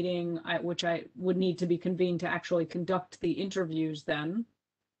BOPEC meeting, which I would need to be convened to actually conduct the interviews then.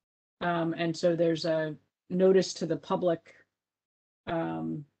 And so there's a notice to the public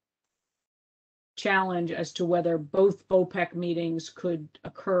challenge as to whether both BOPEC meetings could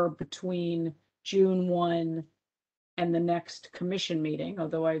occur between June 1 and the next commission meeting,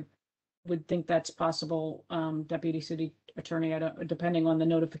 although I would think that's possible, Deputy City Attorney, depending on the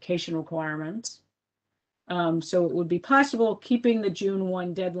notification requirements. So it would be possible, keeping the June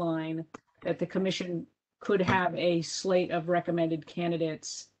 1 deadline, that the commission could have a slate of recommended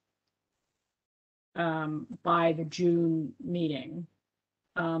candidates by the June meeting.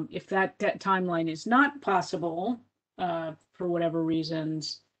 If that timeline is not possible, for whatever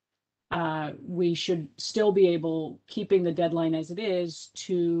reasons, we should still be able, keeping the deadline as it is,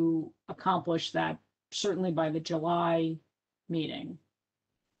 to accomplish that certainly by the July meeting.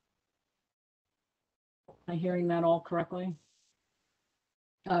 Am I hearing that all correctly?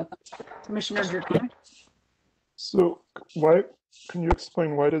 Commissioner Durkin? So can you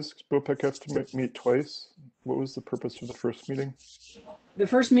explain why does BOPEC have to meet twice? What was the purpose of the first meeting? The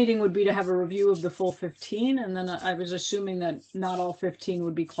first meeting would be to have a review of the full 15, and then I was assuming that not all 15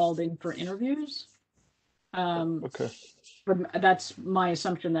 would be called in for interviews. Okay. But that's my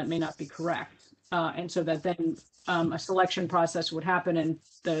assumption. That may not be correct. And so that then a selection process would happen, and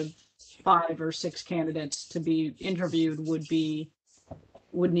the 5 or 6 candidates to be interviewed would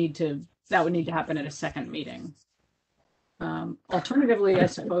need to happen at a second meeting. Alternatively, I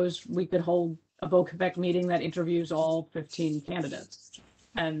suppose we could hold a BOPEC meeting that interviews all 15 candidates,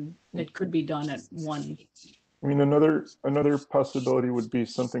 and it could be done at one. I mean, another possibility would be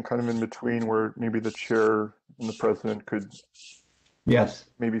something kind of in between, where maybe the chair and the president could, yes,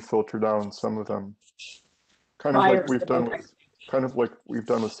 maybe filter down some of them, kind of like we've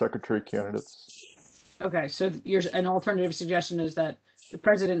done with secretary candidates. Okay, so an alternative suggestion is that the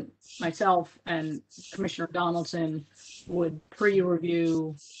president, myself, and Commissioner Donaldson would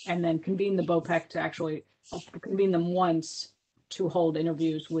pre-review and then convene the BOPEC to actually convene them once to hold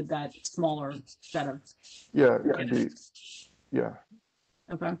interviews with that smaller set of. Yeah, it could be. Yeah.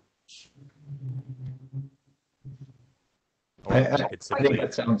 Okay. I think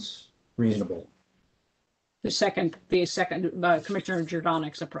that sounds reasonable. The second Commissioner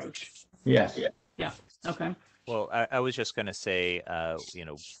Jordanik's approach. Yes. Yeah. Okay. Well, I was just going to say,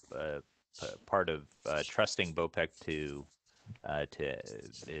 part of trusting BOPEC to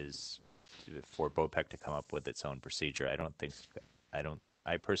is for BOPEC to come up with its own procedure.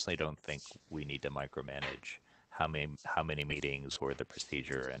 I personally don't think we need to micromanage how many meetings or the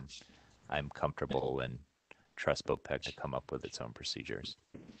procedure, and I'm comfortable and trust BOPEC to come up with its own procedures.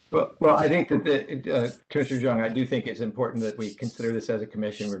 Well, I think that Commissioner Jung, I do think it's important that we consider this as a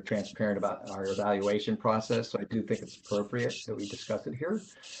commission. We're transparent about our evaluation process, so I do think it's appropriate that we discuss it here.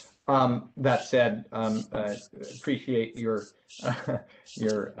 That said, appreciate your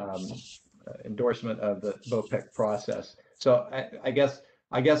endorsement of the BOPEC process. So I guess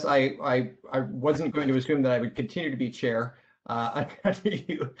I wasn't going to assume that I would continue to be chair under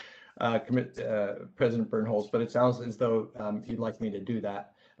you, President Bernholz, but it sounds as though you'd like me to do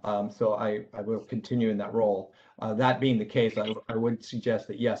that. So I will continue in that role. That being the case, I would suggest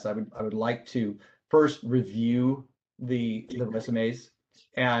that yes, I would like to first review the resumes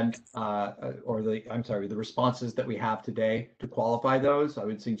and the responses that we have today. To qualify those, I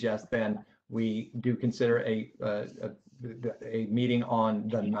would suggest then we do consider a meeting on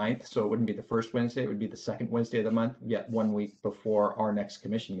the 9th. So it wouldn't be the first Wednesday, it would be the second Wednesday of the month, yet 1 week before our next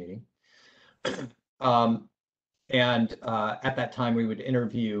commission meeting. At that time, we would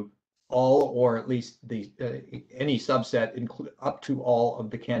interview all, or at least any subset, up to all of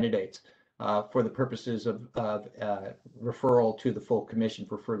the candidates for the purposes of referral to the full commission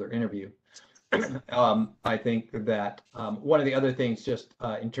for further interview. I think that one of the other things, just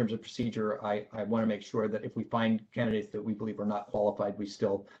in terms of procedure, I want to make sure that if we find candidates that we believe are not qualified, we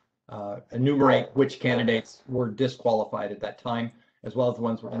still enumerate which candidates were disqualified at that time, as well as the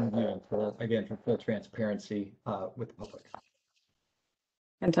ones we're interviewing for full transparency with the public.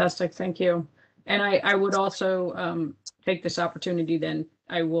 Fantastic, thank you. And I would also take this opportunity then,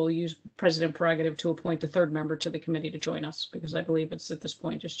 I will use President prerogative to appoint a third member to the committee to join us, because I believe it's at this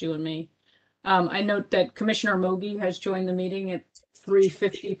point just you and me. I note that Commissioner Mogi has joined the meeting at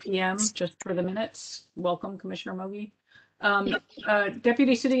 3:50 p.m. just for the minutes. Welcome, Commissioner Mogi.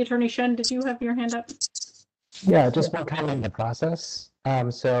 Deputy City Attorney Shen, did you have your hand up? Yeah, just one comment on the process.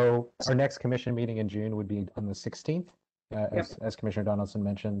 So our next commission meeting in June would be on the 16th, as Commissioner Donaldson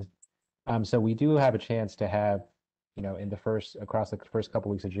mentioned. So we do have a chance to have, across the first couple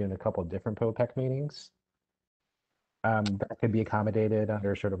weeks of June, a couple of different POPEC meetings. That could be accommodated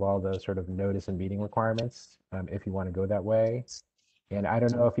under sort of all the sort of notice and meeting requirements, if you want to go that way. And I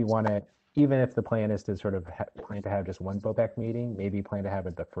don't know if you want to, even if the plan is to sort of plan to have just one POPEC meeting, maybe plan to have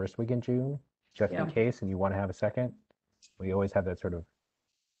it the first week in June, just in case, and you want to have a second. We always have that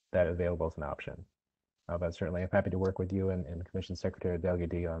available as an option. But certainly I'm happy to work with you and Commission Secretary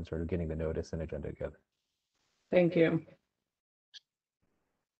Delgadillo on sort of getting the notice and agenda together. Thank you.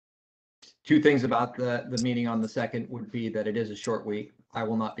 Two things about the meeting on the 2nd would be that it is a short week. I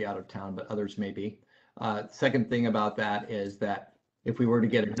will not be out of town, but others may be. Second thing about that is that if we were to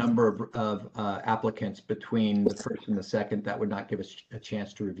get a number of applicants between the 1st and the 2nd, that would not give us a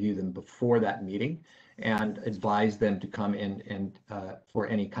chance to review them before that meeting and advise them to come in and for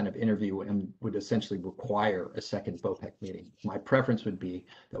any kind of interview, and would essentially require a second BOPEC meeting. My preference would be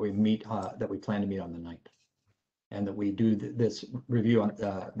that we plan to meet on the 9th. And that we do this review on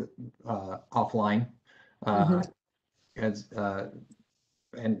offline and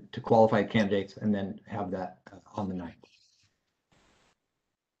to qualified candidates, and then have that on the 9th.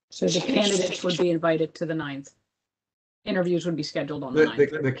 So the candidates would be invited to the 9th. Interviews would be scheduled on the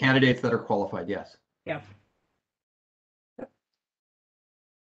 9th. The candidates that are qualified, yes. Yeah.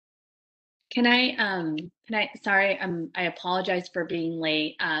 Sorry, I apologize for being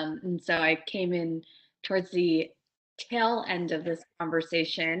late. And so I came in towards the tail end of this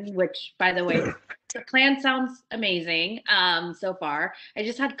conversation, which, by the way, the plan sounds amazing so far. I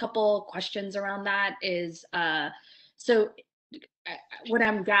just had a couple questions around that. So what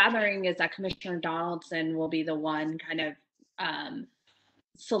I'm gathering is that Commissioner Donaldson will be the one kind of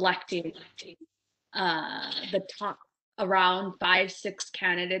selecting the top around 5-6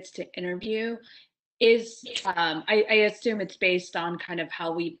 candidates to interview. I assume it's based on kind of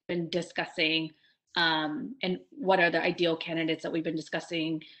how we've been discussing and what are the ideal candidates that we've been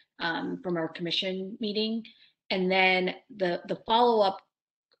discussing from our commission meeting. And then the follow-up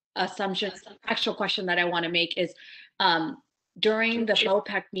assumption, actual question that I want to make is, during the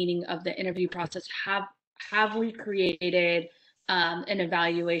BOPEC meeting of the interview process, have we created an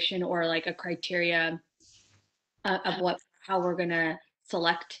evaluation or like a criteria of how we're going to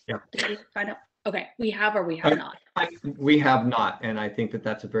select? Okay, we have or we have not? We have not, and I think that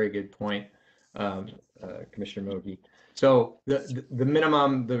that's a very good point, Commissioner Mogi. So the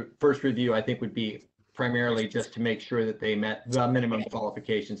minimum, the first review, I think, would be primarily just to make sure that they met the minimum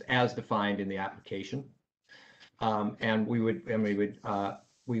qualifications as defined in the application. And we would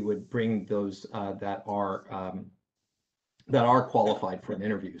bring those that are qualified for an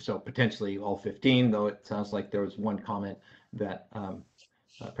interview. So potentially all 15, though it sounds like there was one comment that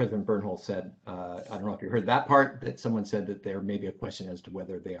President Bernhold said, I don't know if you heard that part, that someone said that there may be a question as to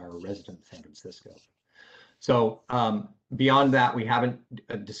whether they are a resident of San Francisco. So beyond that, we haven't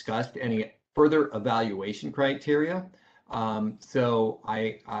discussed any further evaluation criteria. So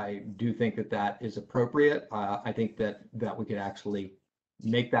I do think that that is appropriate. I think that we could actually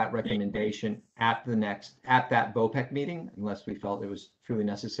make that recommendation at that BOPEC meeting, unless we felt it was truly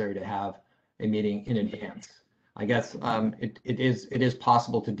necessary to have a meeting in advance. I guess it is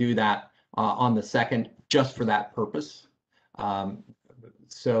possible to do that on the 2nd just for that purpose. I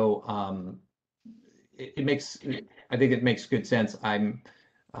think it makes good sense.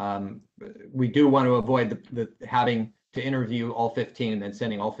 We do want to avoid the having to interview all 15 and then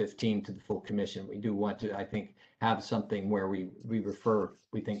sending all 15 to the full commission. We do want to, I think, have something where we refer,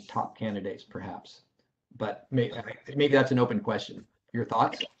 we think, top candidates perhaps, but maybe that's an open question. Your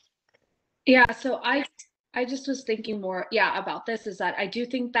thoughts? Yeah, so I just was thinking more, about this, is that I do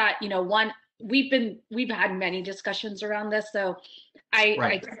think that, one, we've had many discussions around this, so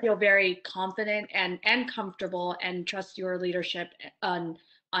I feel very confident and comfortable and trust your leadership on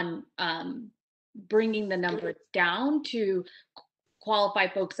bringing the number down to qualify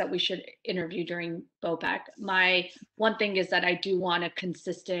folks that we should interview during BOPEC. My one thing is that I do want a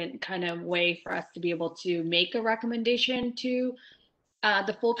consistent kind of way for us to be able to make a recommendation to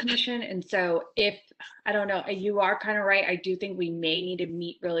the full commission. And so if, I don't know, you are kind of right. I do think we may need to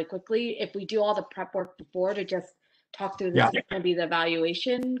meet really quickly. If we do all the prep work before to just talk through this, is going to be the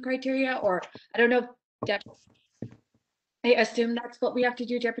evaluation criteria, or I don't know. I assume that's what we have to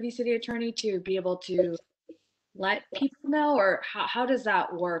do, Deputy City Attorney, to be able to let people know, or how does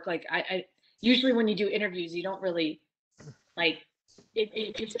that work? Like I usually when you do interviews, you don't really like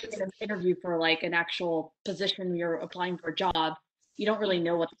if it's an interview for like an actual position, you're applying for a job, you don't really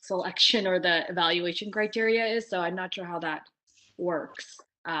know what the selection or the evaluation criteria is. So I'm not sure how that works.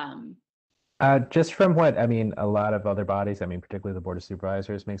 Just from what, I mean, a lot of other bodies, I mean, particularly the Board of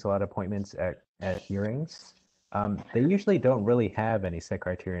Supervisors makes a lot of appointments at hearings. They usually don't really have any set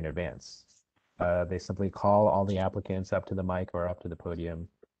criteria in advance. They simply call all the applicants up to the mic or up to the podium,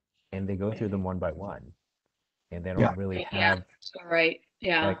 and they go through them one by one. And they don't really have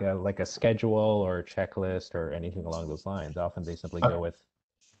like a schedule or a checklist or anything along those lines. Often they simply go with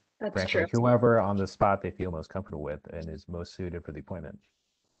frankly, whoever on the spot they feel most comfortable with and is most suited for the appointment.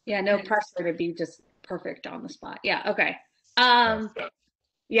 Yeah, no pressure to be just perfect on the spot. Yeah, okay.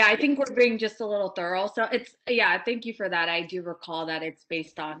 Yeah, I think we're being just a little thorough. So it's, thank you for that. I do recall that it's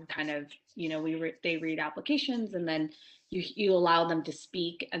based on kind of, they read applications and then you allow them to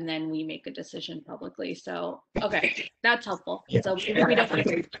speak and then we make a decision publicly. So, okay, that's helpful. So we don't.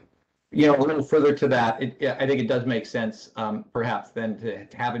 A little further to that, I think it does make sense, perhaps then to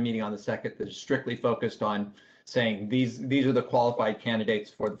have a meeting on the 2nd that is strictly focused on saying these are the qualified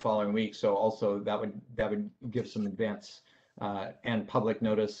candidates for the following week. So also that would give some advance and public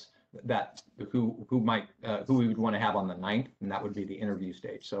notice that who we would want to have on the 9th, and that would be the interview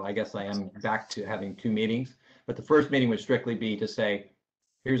stage. So I guess I am back to having 2 meetings, but the first meeting would strictly be to say,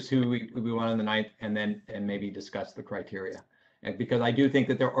 here's who we want on the 9th, and maybe discuss the criteria. And because I do think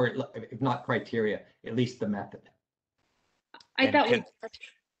that there are, if not criteria, at least the method. I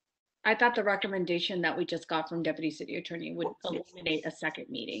thought the recommendation that we just got from Deputy City Attorney would eliminate a second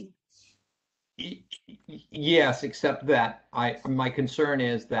meeting. Yes, except that my concern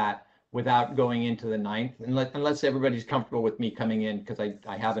is that without going into the 9th, unless everybody's comfortable with me coming in, because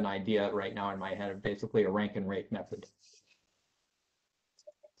I have an idea right now in my head of basically a rank and rate method.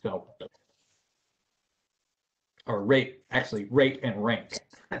 So, or rate and rank.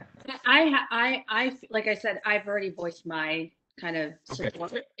 I like I said, I've already voiced my kind of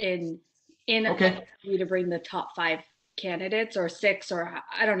support in you to bring the top 5 candidates or 6, or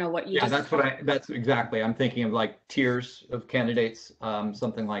I don't know what you. Yeah, that's exactly. I'm thinking of like tiers of candidates,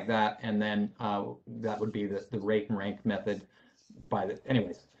 something like that, and then that would be the rate and rank method.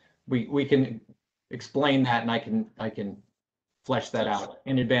 Anyways, we can explain that, and I can flesh that out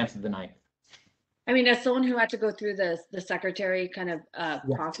in advance of the 9th. I mean, as someone who had to go through the secretary kind of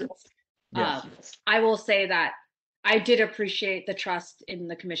process, I will say that I did appreciate the trust in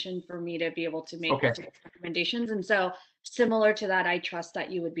the commission for me to be able to make recommendations. And so similar to that, I trust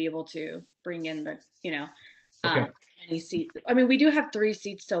that you would be able to bring in the, any seats. I mean, we do have 3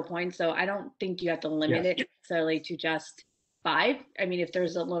 seats to appoint, so I don't think you have to limit it necessarily to just 5. I mean, if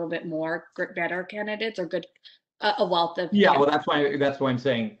there's a little bit more better candidates or good, a wealth of. Yeah, well, that's why I'm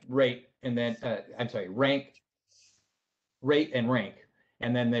saying rate and then, I'm sorry, rank, rate and rank.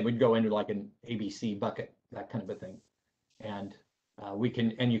 And then they would go into like an ABC bucket, that kind of a thing. And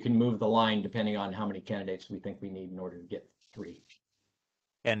you can move the line depending on how many candidates we think we need in order to get 3.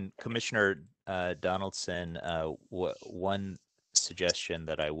 And Commissioner Donaldson, one suggestion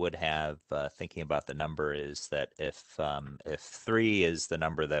that I would have, thinking about the number, is that if 3 is the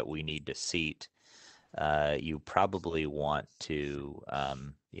number that we need to seat, you probably want to,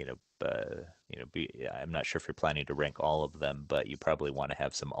 I'm not sure if you're planning to rank all of them, but you probably want to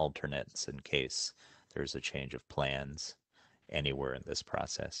have some alternates in case there's a change of plans anywhere in this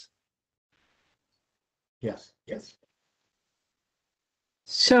process. Yes, yes.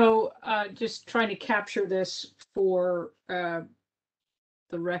 So just trying to capture this for the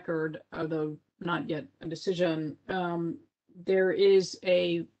record, although not yet a decision. There is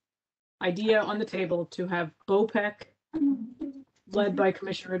a idea on the table to have BOPEC led by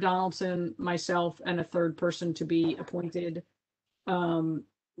Commissioner Donaldson, myself, and a third person to be appointed.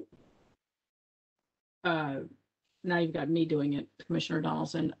 Now you've got me doing it, Commissioner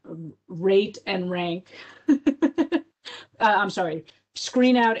Donaldson. Rate and rank. I'm sorry.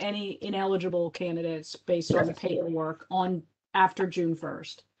 Screen out any ineligible candidates based on the paperwork on after June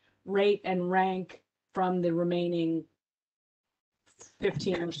 1st. Rate and rank from the remaining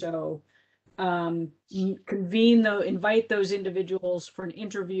 15 or so. Invite those individuals for an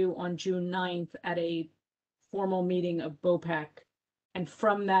interview on June 9th at a formal meeting of BOPEC. And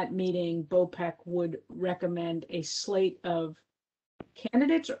from that meeting, BOPEC would recommend a slate of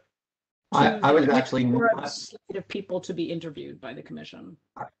candidates. I was actually A slate of people to be interviewed by the commission.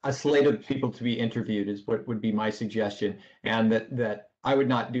 A slate of people to be interviewed is what would be my suggestion, and that I would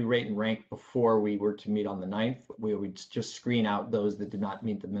not do rate and rank before we were to meet on the 9th. We would just screen out those that did not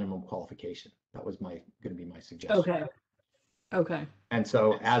meet the minimum qualification. That was going to be my suggestion. Okay. Okay. And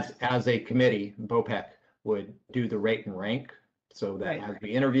so as a committee, BOPEC would do the rate and rank, so that as we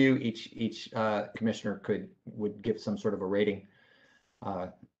interview, each commissioner would give some sort of a rating.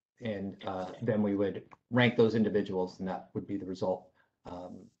 And then we would rank those individuals, and that would be the result.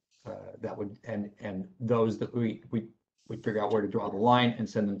 That would and those that we figure out where to draw the line and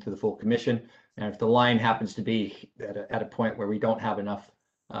send them to the full commission. And if the line happens to be at a point where we don't have enough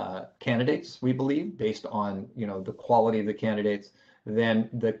candidates, we believe, based on the quality of the candidates, then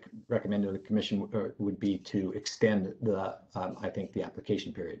the recommended of the commission would be to extend I think the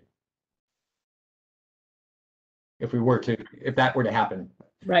application period. If that were to happen.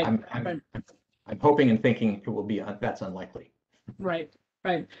 Right. I'm hoping and thinking it will be, that's unlikely. Right.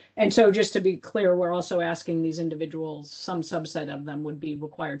 And so just to be clear, we're also asking these individuals, some subset of them would be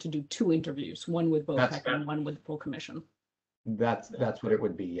required to do 2 interviews, one with BOPEC and one with the full commission. That's what it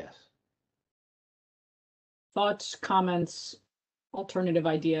would be, yes. Thoughts, comments, alternative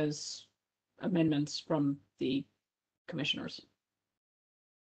ideas, amendments from the commissioners?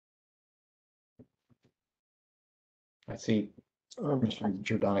 I see. Yeah,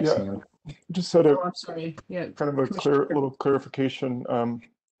 just had I'm sorry. Yeah, kind of a little clarification.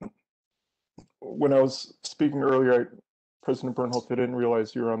 When I was speaking earlier, President Bernholz, I didn't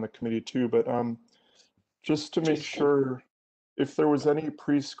realize you were on the committee too, but just to make sure, if there was any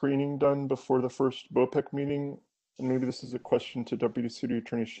pre-screening done before the first BOPEC meeting, and maybe this is a question to Deputy City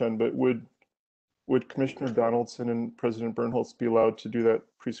Attorney Shen, but would Commissioner Donaldson and President Bernholz be allowed to do that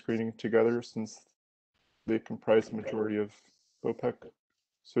pre-screening together, since they comprise the majority of BOPEC?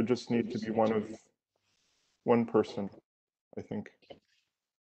 So just need to be one person, I think.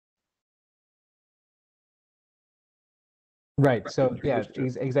 Right. So yeah,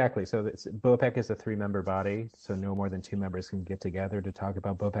 exactly. So BOPEC is a 3-member body, so no more than 2 members can get together to talk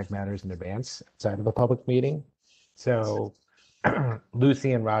about BOPEC matters in advance outside of a public meeting. So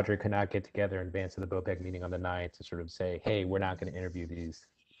Lucy and Roger could not get together in advance of the BOPEC meeting on the 9th to sort of say, hey, we're not going to interview these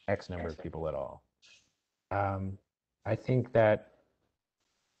X number of people at all. I think that,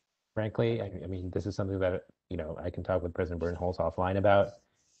 frankly, I mean, this is something that, I can talk with President Bernholz offline about.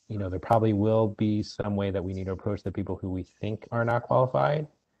 There probably will be some way that we need to approach the people who we think are not qualified.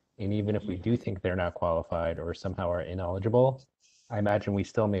 And even if we do think they're not qualified or somehow are ineligible, I imagine we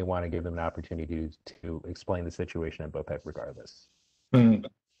still may want to give them an opportunity to explain the situation at BOPEC regardless.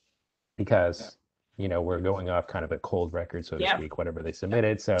 Because, we're going off kind of a cold record, so to speak, whatever they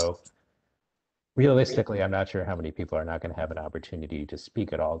submitted. So realistically, I'm not sure how many people are not going to have an opportunity to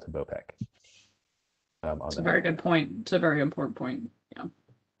speak at all to BOPEC. It's a very good point. It's a very important point. Yeah.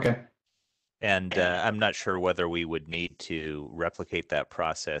 Okay. And I'm not sure whether we would need to replicate that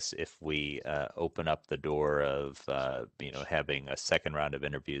process if we open up the door of, having a second round of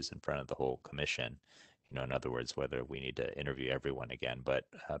interviews in front of the whole commission. In other words, whether we need to interview everyone again. But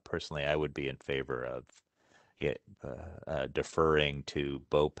personally, I would be in favor of deferring to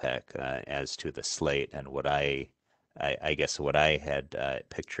BOPEC as to the slate. And what I guess what I had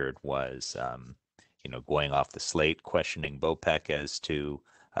pictured was, going off the slate, questioning BOPEC as to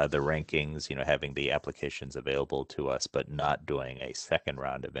the rankings, having the applications available to us, but not doing a second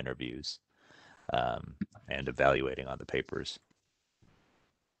round of interviews and evaluating on the papers.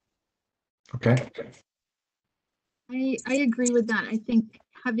 Okay. I agree with that. I think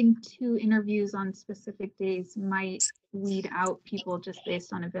having 2 interviews on specific days might weed out people just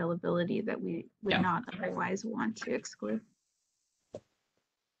based on availability that we would not otherwise want to exclude.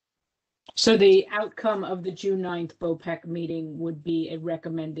 So the outcome of the June 9th BOPEC meeting would be a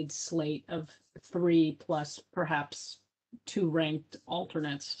recommended slate of 3 plus perhaps 2 ranked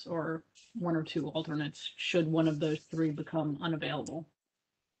alternates, or 1 or 2 alternates, should one of those 3 become unavailable,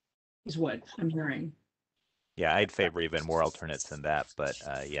 is what I'm hearing. Yeah, I'd favor even more alternates than that, but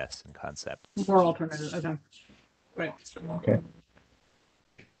yes, in concept. More alternatives, okay. Great. Okay.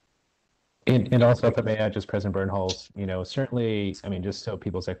 And also, if I may add, just President Bernholz, certainly, I mean, just so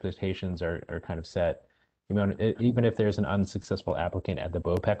people's expectations are kind of set, even if there's an unsuccessful applicant at the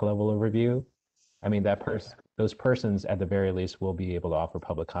BOPEC level of review, I mean, those persons at the very least will be able to offer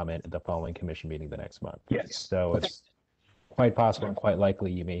public comment at the following commission meeting the next month. Yes. So it's quite possible and quite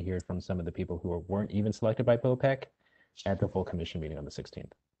likely you may hear from some of the people who weren't even selected by BOPEC at the full commission meeting on the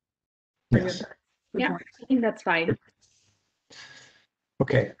 16th. Yes. Yeah, I think that's fine.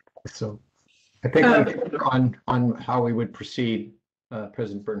 Okay, so I think I'm clear on how we would proceed,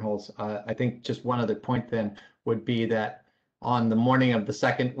 President Bernholz. I think just one other point then would be that on the morning of the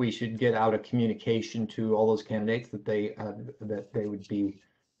 2nd, we should get out a communication to all those candidates that there would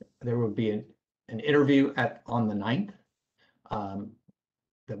be an interview on the 9th.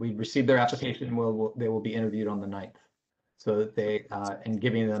 That we receive their application, they will be interviewed on the 9th. So that they, and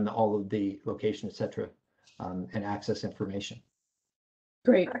giving them all of the location, et cetera, and access information.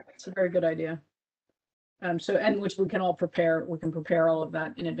 Great, it's a very good idea. And which we can prepare all of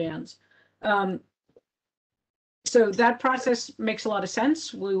that in advance. So that process makes a lot of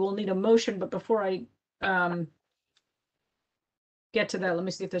sense. We will need a motion, but before I get to that, let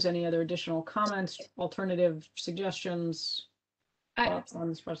me see if there's any other additional comments, alternative suggestions on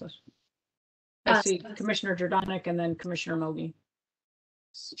this process. I see Commissioner Jordanek and then Commissioner Mogi.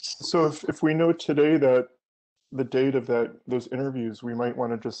 So if we know today that the date of those interviews, we might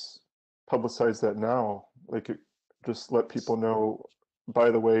want to just publicize that now. Like, just let people know,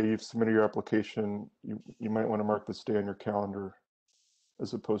 by the way, you've submitted your application. You might want to mark this day on your calendar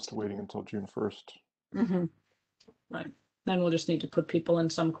as opposed to waiting until June 1st. Mm-hmm. Right. Then we'll just need to put people in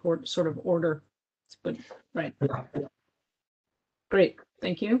some sort of order. But right. Great.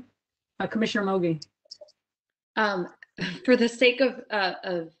 Thank you. Commissioner Mogi. For the sake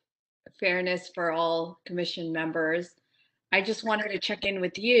of fairness for all commission members, I just wanted to check in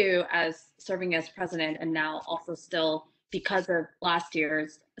with you as serving as president and now also still, because of last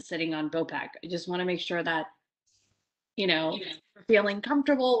year's sitting on BOPEC. I just want to make sure that, feeling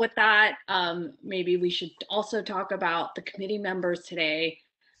comfortable with that. Maybe we should also talk about the committee members today.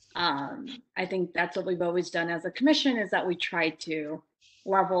 I think that's what we've always done as a commission, is that we try to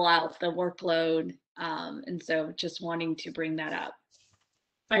level out the workload. And so just wanting to bring that up.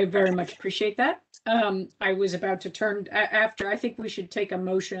 I very much appreciate that. I was about to turn after. I think we should take a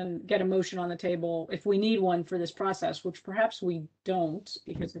motion, get a motion on the table if we need one for this process, which perhaps we don't,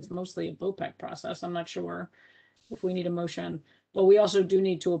 because it's mostly a BOPEC process. I'm not sure if we need a motion, but we also do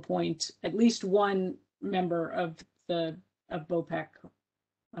need to appoint at least one member of BOPEC,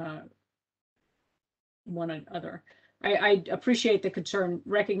 one other. I appreciate the concern,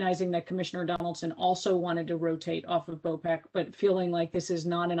 recognizing that Commissioner Donaldson also wanted to rotate off of BOPEC, but feeling like this is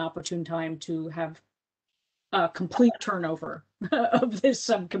not an opportune time to have a complete turnover of this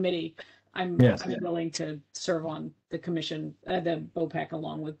subcommittee. I'm willing to serve on the commission, the BOPEC,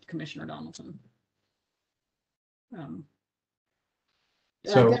 along with Commissioner Donaldson.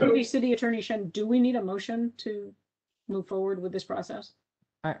 Deputy City Attorney Shen, do we need a motion to move forward with this process?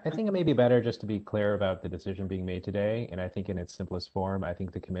 I think it may be better just to be clear about the decision being made today. And I think in its simplest form, I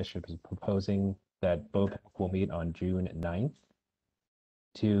think the commission is proposing that BOPEC will meet on June 9th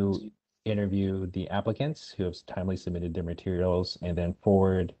to interview the applicants who have timely submitted their materials and then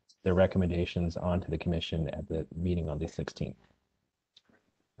forward their recommendations onto the commission at the meeting on the 16th.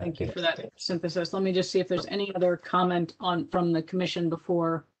 Thank you for that synthesis. Let me just see if there's any other comment from the commission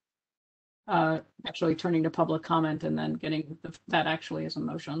before actually turning to public comment and then getting that actually as a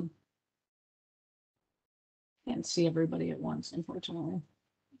motion. Can't see everybody at once, unfortunately.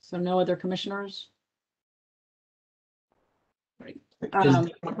 So no other commissioners? Great. Is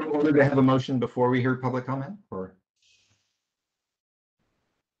it in order to have a motion before we hear public comment, or?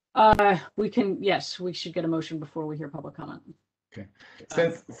 We can, yes, we should get a motion before we hear public comment. Okay.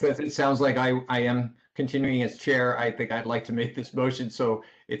 Since it sounds like I am continuing as chair, I think I'd like to make this motion so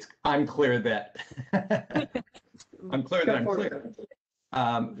I'm clear that I'm clear.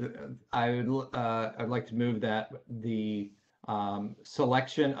 I'd like to move that the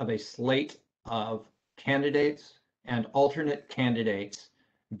selection of a slate of candidates and alternate candidates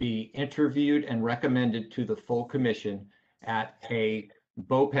be interviewed and recommended to the full commission at a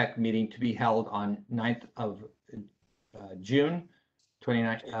BOPEC meeting to be held on 9th of June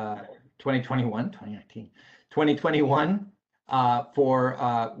 2021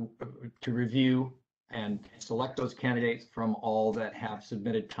 to review and select those candidates from all that have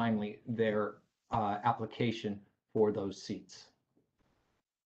submitted timely their application for those seats.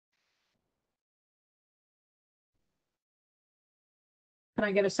 Can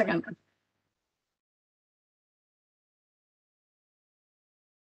I get a second?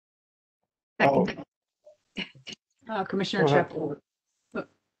 Second. Commissioner Go ahead. Chapel.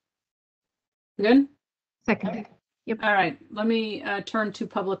 Good? Second. Yep. All right, let me turn to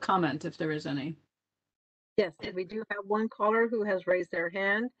public comment if there is any. Yes, and we do have one caller who has raised their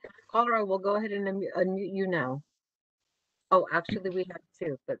hand. Caller, I will go ahead and unmute you now. Oh, actually, we have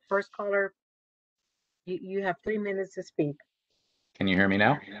two, but first caller, you have 3 minutes to speak. Can you hear me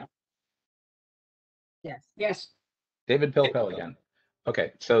now? Yes. Yes. David Pilpel again.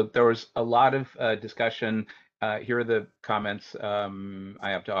 Okay, so there was a lot of discussion. Here are the comments I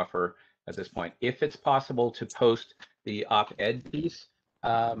have to offer at this point. If it's possible to post the op-ed piece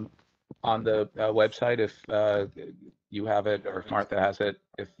on the website, if you have it or if Martha has it,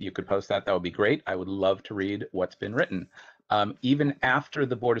 if you could post that, that would be great. I would love to read what's been written. Even after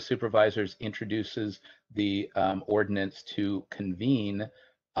the Board of Supervisors introduces the ordinance to convene,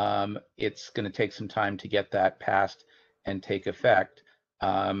 it's going to take some time to get that passed and take effect.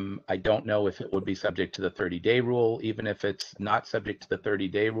 I don't know if it would be subject to the 30-day rule. Even if it's not subject to the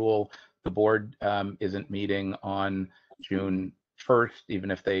 30-day rule, the board isn't meeting on June 1st,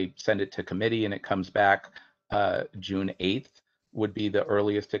 even if they send it to committee and it comes back June 8th would be the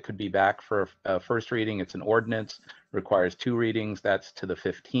earliest it could be back for a first reading. It's an ordinance, requires 2 readings, that's to the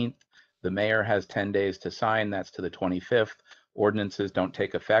 15th. The mayor has 10 days to sign, that's to the 25th. Ordinances don't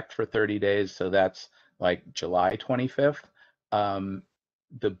take effect for 30 days, so that's like July 25th. The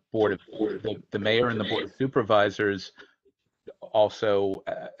mayor and the Board of Supervisors also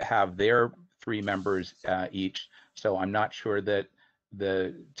have their 3 members each, so I'm not sure that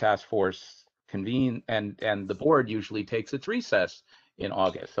the task force convene, and the board usually takes its recess in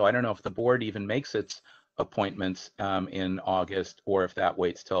August. So I don't know if the board even makes its appointments in August or if that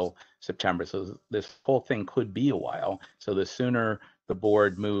waits till September. So this whole thing could be a while. So the sooner the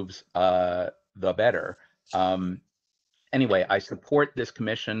board moves, the better. Anyway, I support this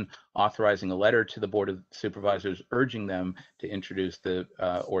commission authorizing a letter to the Board of Supervisors urging them to introduce the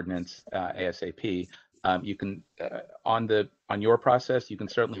ordinance ASAP. You can, on your process, you can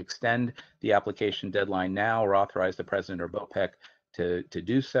certainly extend the application deadline now or authorize the president or BOPEC to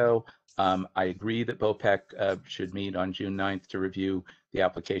do so. I agree that BOPEC should meet on June 9th to review the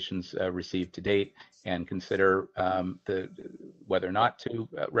applications received to date and consider whether or not to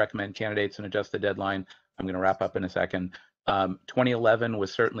recommend candidates and adjust the deadline. I'm going to wrap up in a second. 2011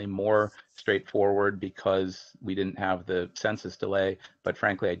 was certainly more straightforward because we didn't have the census delay, but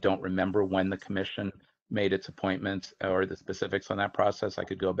frankly, I don't remember when the commission made its appointments or the specifics on that process. I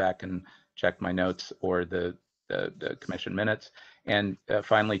could go back and check my notes or the commission minutes. And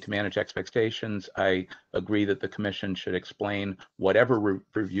finally, to manage expectations, I agree that the commission should explain whatever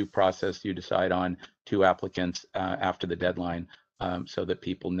review process you decide on to applicants after the deadline, so that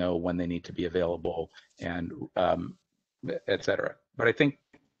people know when they need to be available and et cetera. But I think,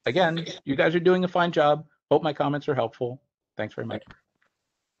 again, you guys are doing a fine job. Hope my comments are helpful. Thanks very much.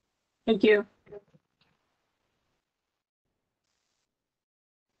 Thank you.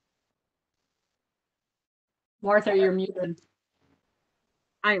 Martha, you're muted.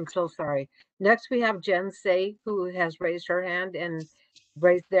 I am so sorry. Next, we have Jen Say, who has raised her hand and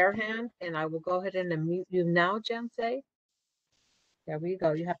raised their hand, and I will go ahead and unmute you now, Jen Say. There we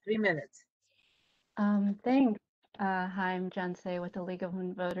go. You have 3 minutes. Thanks. Hi, I'm Jen Say with the League of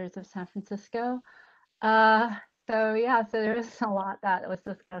Women Voters of San Francisco. So there was a lot that was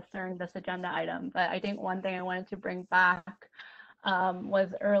discussed during this agenda item, but I think one thing I wanted to bring back was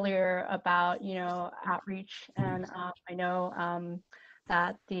earlier about, outreach. And I know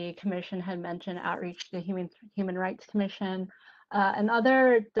that the commission had mentioned outreach to the Human Rights Commission.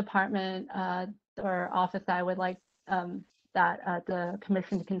 Another department or office I would like that the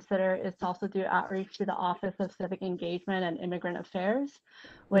commission to consider is to also do outreach to the Office of Civic Engagement and Immigrant Affairs,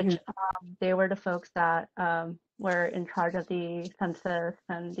 which they were the folks that were in charge of the census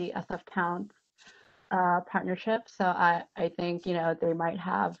and the SF Counts partnership. So I think, they might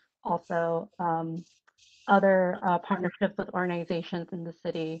have also other partnerships with organizations in the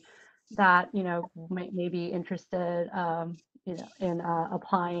city that, may be interested, in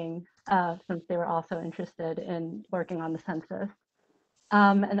applying since they were also interested in working on the census.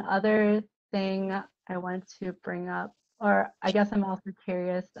 Another thing I wanted to bring up, or I guess I'm also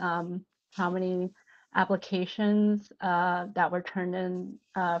curious how many applications that were turned in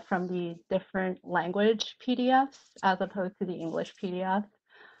from the different language PDFs as opposed to the English PDF.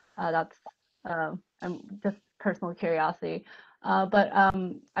 That's just personal curiosity. But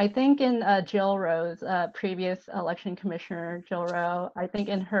I think in Jill Rowe's previous election commissioner, Jill Rowe, I think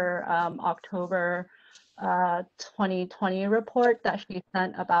in her October 2020 report that she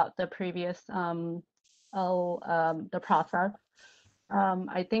sent about the previous the process,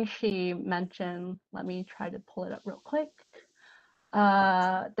 I think she mentioned, let me try to pull it up real quick.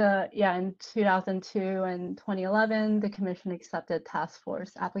 In 2002 and 2011, the commission accepted task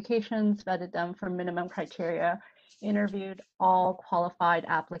force applications, vetted them for minimum criteria, interviewed all qualified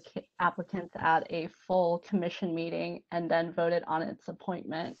applicants at a full commission meeting, and then voted on its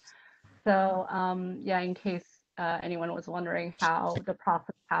appointment. So in case anyone was wondering how the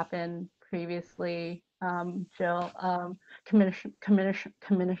process happened previously, Jill,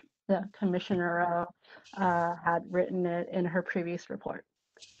 the Commissioner had written it in her previous report.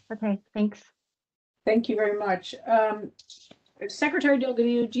 Okay, thanks. Thank you very much. Secretary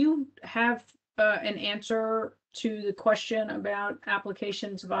Delgadillo, do you have an answer to the question about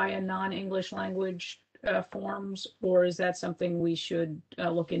applications via non-English language forms, or is that something we should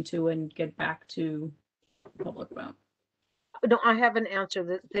look into and get back to the public about? No, I have an answer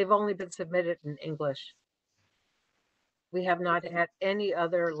that they've only been submitted in English. We have not had any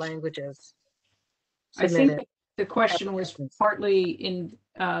other languages submitted. I think the question was partly in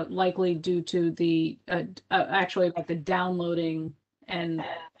likely due to the actually like the downloading and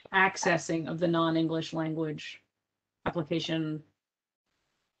accessing of the non-English language application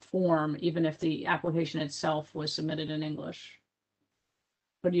form, even if the application itself was submitted in English.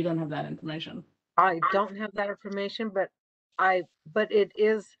 But you don't have that information. I don't have that information, but it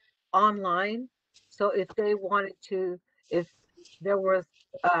is online. So if they wanted to, if there was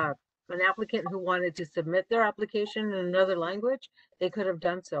an applicant who wanted to submit their application in another language, they could have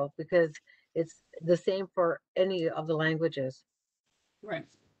done so because it's the same for any of the languages. Right.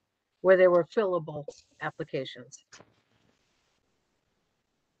 Where they were fillable applications.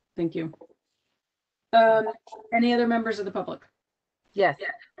 Thank you. Any other members of the public? Yes,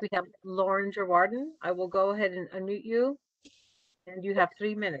 we have Lauren Gerwarden. I will go ahead and unmute you, and you have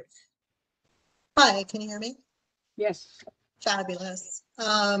 3 minutes. Hi, can you hear me? Yes. Fabulous.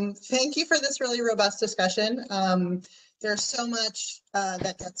 Thank you for this really robust discussion. There's so much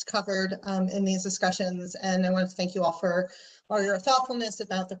that gets covered in these discussions, and I want to thank you all for all your thoughtfulness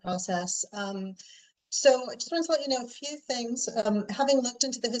about the process. So I just want to let you know a few things. Having looked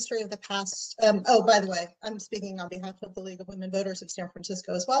into the history of the past, oh, by the way, I'm speaking on behalf of the League of Women Voters of San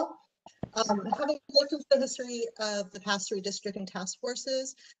Francisco as well. Having looked into the history of the past redistricting task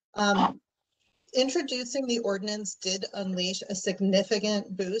forces, introducing the ordinance did unleash a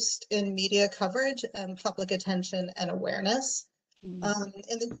significant boost in media coverage and public attention and awareness.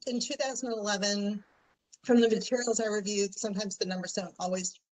 In 2011, from the materials I reviewed, sometimes the numbers don't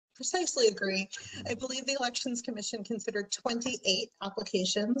always precisely agree. I believe the Elections Commission considered 28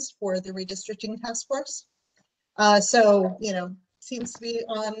 applications for the redistricting task force. So, seems to be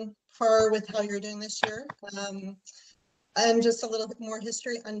on par with how you're doing this year. And just a little bit more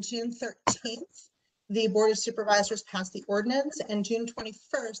history. On June 13th, the Board of Supervisors passed the ordinance, and June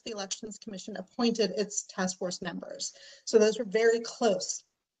 21st, the Elections Commission appointed its task force members. So those were very close.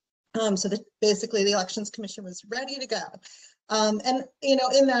 So that basically the Elections Commission was ready to go. And,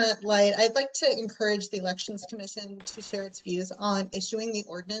 in that light, I'd like to encourage the Elections Commission to share its views on issuing the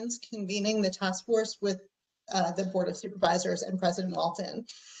ordinance, convening the task force with the Board of Supervisors and President Walton.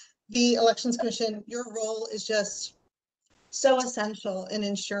 The Elections Commission, your role is just so essential in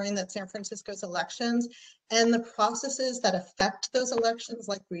ensuring that San Francisco's elections and the processes that affect those elections,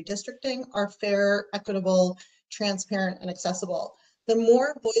 like redistricting, are fair, equitable, transparent, and accessible. The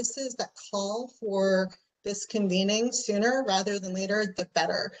more voices that call for this convening sooner rather than later, the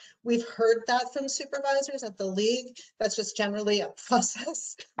better. We've heard that from supervisors at the league. That's just generally a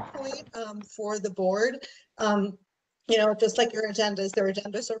process point for the board. You know, just like your agendas, their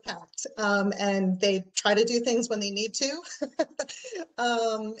agendas are packed, and they try to do things when they need to.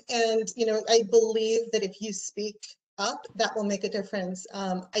 And, you know, I believe that if you speak up, that will make a difference.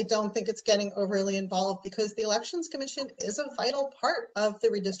 I don't think it's getting overly involved because the Elections Commission is a vital part of the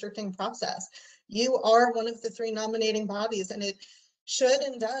redistricting process. You are one of the 3 nominating bodies, and it should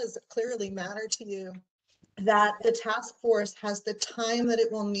and does clearly matter to you that the task force has the time that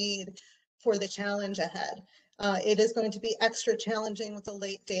it will need for the challenge ahead. It is going to be extra challenging with the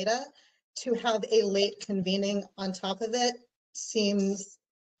late data. To have a late convening on top of it seems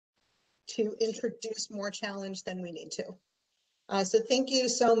to introduce more challenge than we need to. So thank you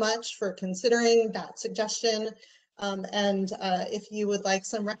so much for considering that suggestion. And if you would like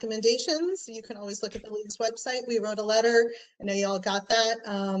some recommendations, you can always look at the league's website. We wrote a letter, I know you all got that,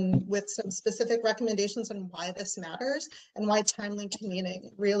 with some specific recommendations on why this matters and why timely convening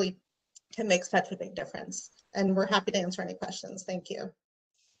really can make such a big difference. And we're happy to answer any questions. Thank you.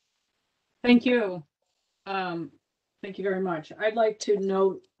 Thank you. Thank you very much. I'd like to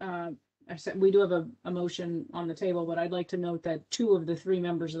note, I said we do have a motion on the table, but I'd like to note that 2 of the 3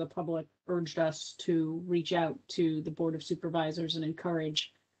 members of the public urged us to reach out to the Board of Supervisors and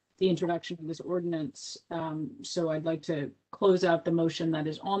encourage the introduction of this ordinance. So I'd like to close out the motion that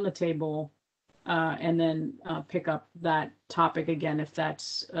is on the table and then pick up that topic again if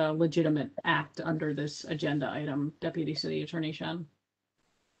that's a legitimate act under this agenda item. Deputy City Attorney Shen.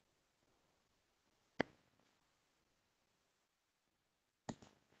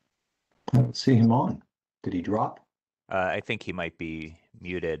 I don't see him on. Did he drop? I think he might be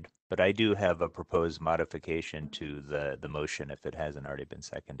muted, but I do have a proposed modification to the motion if it hasn't already been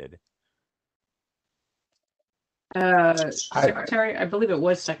seconded. Secretary, I believe it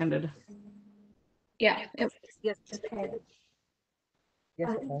was seconded. Yeah. Yes. Yes, it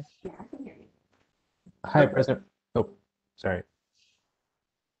was. Hi, President. Oh, sorry.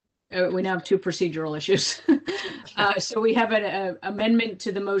 We now have 2 procedural issues. So we have an amendment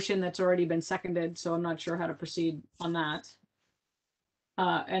to the motion that's already been seconded, so I'm not sure how to proceed on that.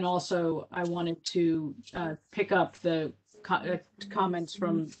 And also I wanted to pick up the comments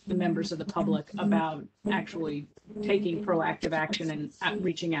from the members of the public about actually taking proactive action and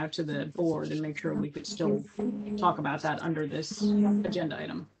reaching out to the board and make sure we could still talk about that under this agenda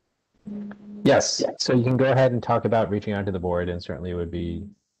item. Yes, so you can go ahead and talk about reaching out to the board, and certainly it would be,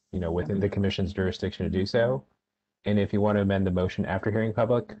 you know, within the commission's jurisdiction to do so. And if you want to amend the motion after hearing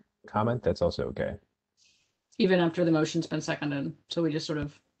public comment, that's also okay. Even after the motion's been seconded, so we just sort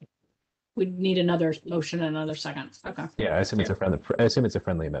of, we need another motion and another second. Okay. Yeah, I assume it's a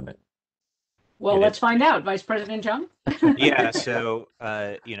friendly amendment. Well, let's find out, Vice President Jung. Yeah, so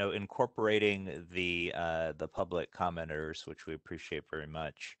you know, incorporating the public commenters, which we appreciate very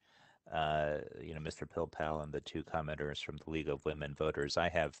much. You know, Mr. Pilpel and the 2 commenters from the League of Women Voters. I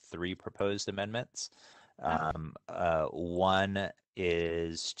have 3 proposed amendments. One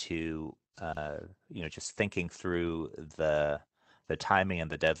is to you know, just thinking through the timing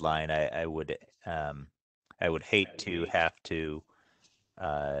and the deadline. I would hate to have to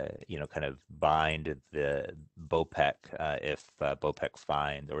you know, kind of bind the BOPEC if BOPEC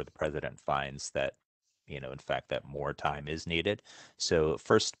finds or the president finds that, you know, in fact, that more time is needed. So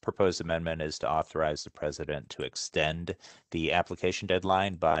first proposed amendment is to authorize the president to extend the application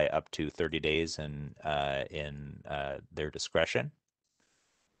deadline by up to 30 days in their discretion.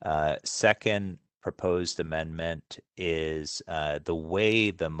 Second proposed amendment is the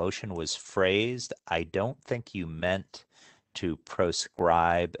way the motion was phrased. I don't think you meant to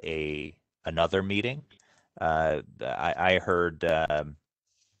proscribe another meeting. I heard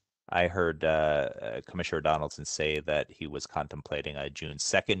Commissioner Donaldson say that he was contemplating a June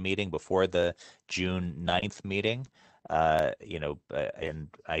 2nd meeting before the June 9th meeting. You know, and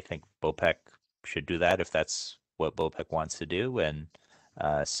I think BOPEC should do that if that's what BOPEC wants to do. And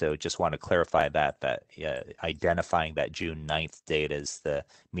so just want to clarify that identifying that June 9th date as the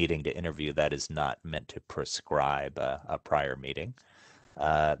meeting to interview, that is not meant to prescribe a prior meeting.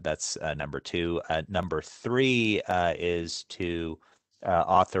 That's number 2. Number 3 is to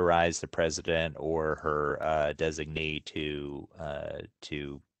authorize the president or her designee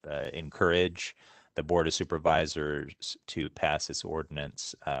to encourage the Board of Supervisors to pass this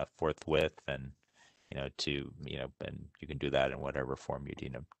ordinance forthwith, and and you can do that in whatever form you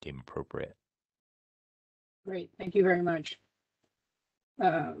deem appropriate. Great, thank you very much.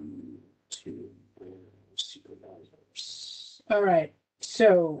 To supervisors. All right,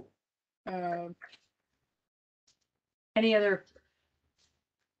 so Any other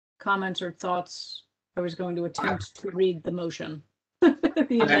comments or thoughts? I was going to attempt to read the motion.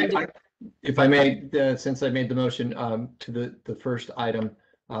 The agenda. If I may, since I made the motion to the first item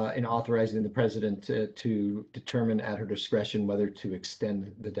in authorizing the president to determine at her discretion whether to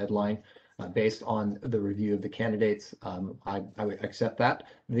extend the deadline based on the review of the candidates, I would accept that.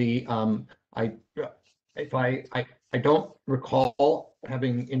 I don't recall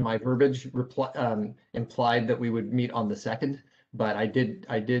having in my verbiage implied that we would meet on the 2nd. But I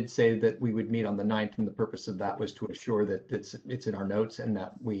did say that we would meet on the 9th, and the purpose of that was to assure that it's in our notes and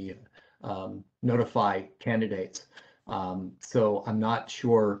that we notify candidates. So I'm not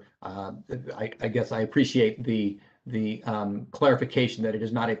sure. I guess I appreciate the clarification that it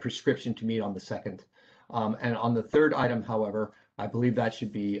is not a prescription to meet on the 2nd. And on the third item, however, I believe that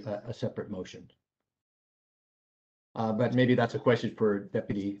should be a separate motion. But maybe that's a question for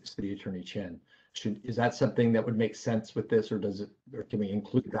Deputy City Attorney Chen. Is that something that would make sense with this, or can we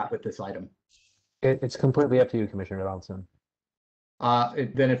include that with this item? It's completely up to you, Commissioner Donaldson.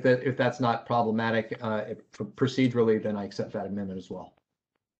 Then if that's not problematic procedurally, then I accept that amendment as well.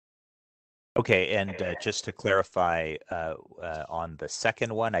 Okay, and just to clarify, on the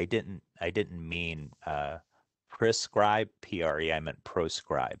second one, I didn't mean prescribe, PRE, I meant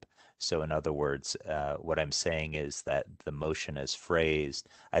proscribe. So in other words, what I'm saying is that the motion is phrased,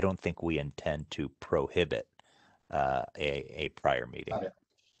 I don't think we intend to prohibit a prior meeting.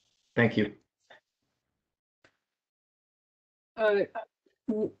 Thank you. Other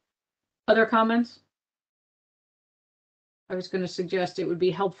comments? I was going to suggest it would be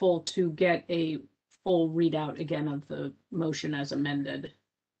helpful to get a full readout again of the motion as amended.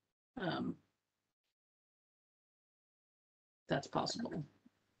 That's possible.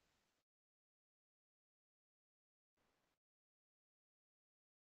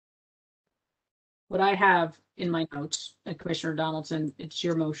 What I have in my notes, Commissioner Donaldson, it's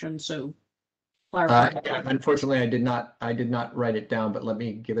your motion, so clarify. Unfortunately, I did not write it down, but let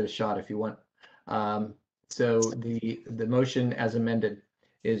me give it a shot if you want. So the motion as amended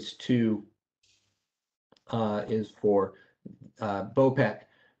is for BOPEC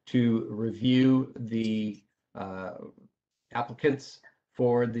to review the applicants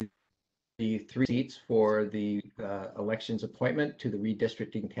for the 3 seats for the elections appointment to the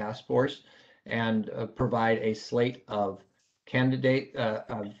redistricting task force, and provide a slate of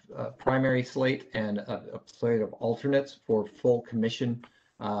primary slate and a slate of alternates for full commission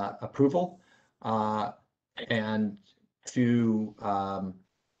approval, and to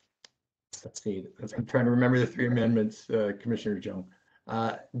let's see, I'm trying to remember the 3 amendments, Commissioner Jung,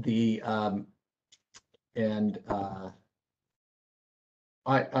 and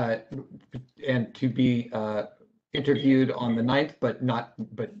to be interviewed on the 9th, but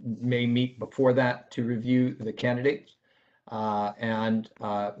may meet before that to review the candidates, and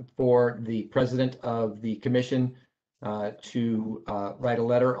for the president of the commission to write a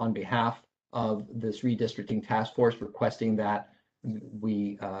letter on behalf of this redistricting task force requesting that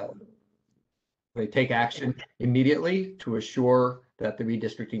they take action immediately to assure that the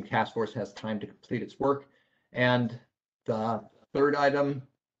redistricting task force has time to complete its work. And the third item,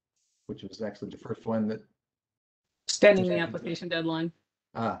 which was actually the first one, that extending the application deadline.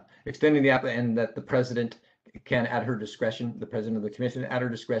 Extending the and that the president can, at her discretion, the president of the commission at her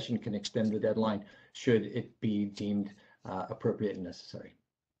discretion can extend the deadline should it be deemed appropriate and necessary.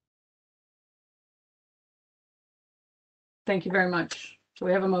 Thank you very much. So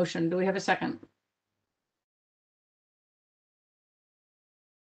we have a motion. Do we have a second?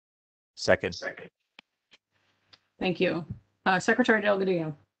 Second. Thank you. Secretary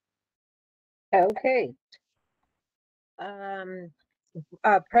Delgadillo. Okay.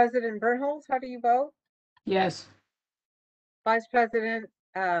 President Bernholz, how do you vote? Yes. Vice President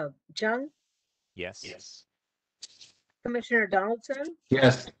Jung? Yes. Commissioner Donaldson?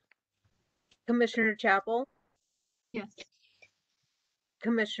 Yes. Commissioner Chapel? Yes.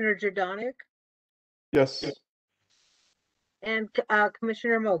 Commissioner Jordanic? Yes. And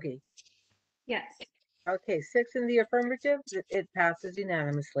Commissioner Mogi? Yes. Okay, 6 in the affirmative. It passes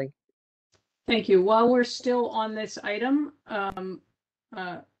unanimously. Thank you. While we're still on this item,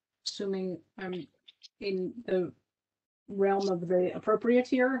 assuming I'm in the realm of the appropriate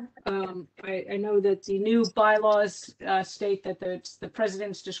here, I know that the new bylaws state that it's the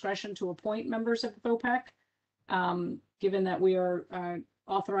president's discretion to appoint members of BOPEC. Given that we are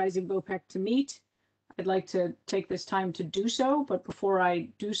authorizing BOPEC to meet, I'd like to take this time to do so. But before I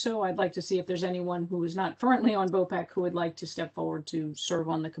do so, I'd like to see if there's anyone who is not currently on BOPEC who would like to step forward to serve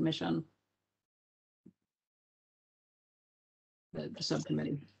on the commission. The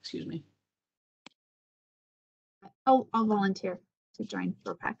subcommittee, excuse me. I'll volunteer to join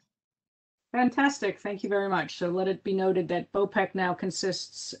BOPEC. Fantastic. Thank you very much. So let it be noted that BOPEC now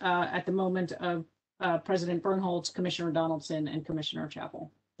consists at the moment of President Bernholz, Commissioner Donaldson, and Commissioner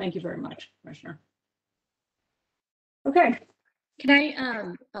Chapel. Thank you very much, Commissioner. Okay. Can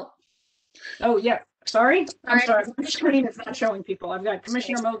I, Oh, yeah. Sorry. I'm Sorry. sorry. My screen is not showing people. I've got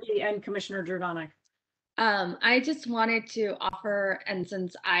Commissioner Mogi and Commissioner Jordanek. I just wanted to offer, and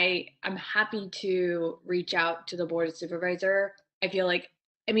since I'm happy to reach out to the Board of Supervisor, I feel like,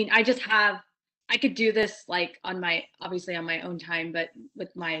 I mean, I could do this like obviously on my own time, but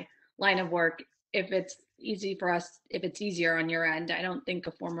with my line of work, if it's easy for us, if it's easier on your end, I don't think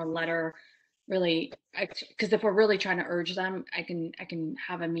a formal letter really, because if we're really trying to urge them, I can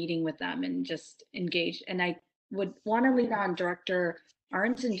have a meeting with them and just engage. And I would want to lean on Director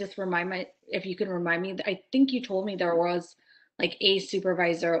Arntz and just if you can remind me, I think you told me there was like a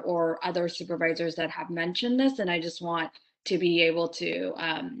supervisor or other supervisors that have mentioned this, and I just want to be able to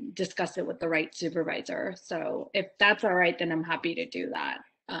discuss it with the right supervisor. So if that's all right, then I'm happy to do that.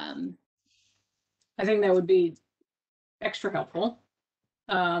 I think that would be extra helpful.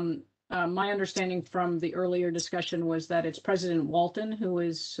 My understanding from the earlier discussion was that it's President Walton who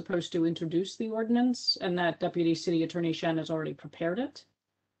is supposed to introduce the ordinance, and that Deputy City Attorney Shen has already prepared it.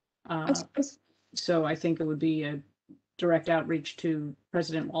 So I think it would be a direct outreach to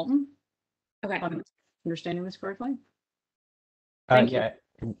President Walton. Okay. Understanding this correctly? Yeah,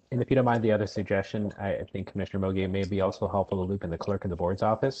 and if you don't mind the other suggestion, I think Commissioner Mogi may be also helpful to loop in the clerk of the board's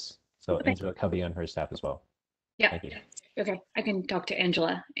office. So Okay. Angela Covey on her staff as well. Yeah. Thank you. Okay. I can talk to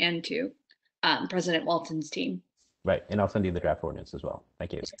Angela and to President Walton's team. Right, and I'll send you the draft ordinance as well.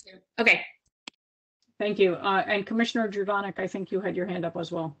 Thank you. Okay. Thank you. And Commissioner Jordanek, I think you had your hand up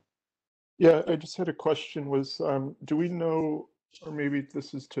as well. Yeah, I just had a question was, do we know, or maybe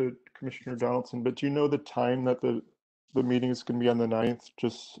this is to Commissioner Donaldson, but do you know the time that the meeting is going to be on the 9th,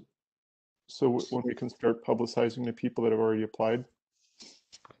 just so when we can start publicizing to people that have already applied?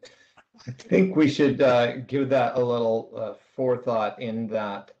 I think we should give that a little forethought in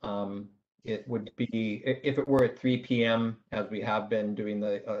that it would be, if it were at 3 p.m. as we have been doing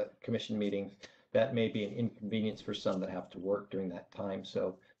the commission meetings, that may be an inconvenience for some that have to work during that time.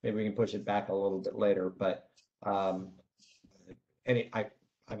 So maybe we can push it back a little bit later, but I'm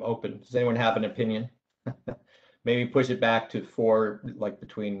open. Does anyone have an opinion? Maybe push it back to 4, like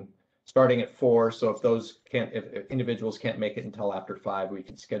starting at 4. So if individuals can't make it until after 5, we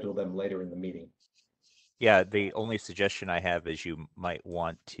can schedule them later in the meeting. Yeah, the only suggestion I have is you might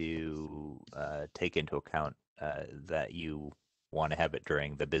want to take into account that you want to have it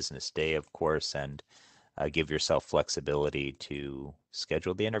during the business day, of course, and give yourself flexibility to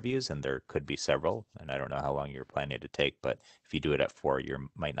schedule the interviews. And there could be several, and I don't know how long you're planning to take, but if you do it at 4, you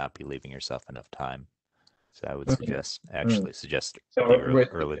might not be leaving yourself enough time. So I would suggest So the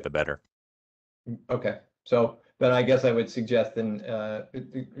early the better. Okay, so then I guess I would suggest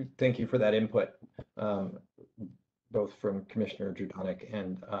thank you for that input, both from Commissioner Jordanek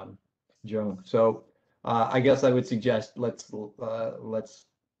and Jung. So I guess I would suggest let's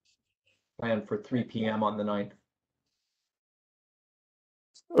plan for 3 p.m. on the 9th.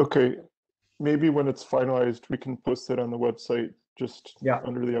 Okay, maybe when it's finalized, we can post it on the website just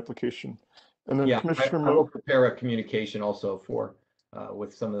under the application. And then Commissioner I will prepare a communication also for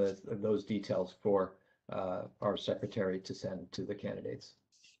with some of those details for our secretary to send to the candidates.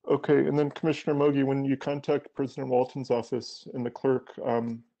 Okay, and then Commissioner Mogi, when you contact President Walton's office and the clerk,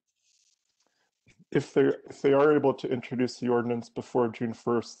 if they are able to introduce the ordinance before June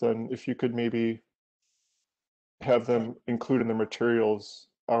 1st, then if you could maybe have them include in the materials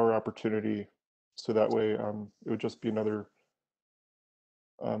our opportunity, so that way it would just be another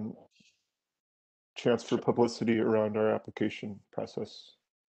chance for publicity around our application process.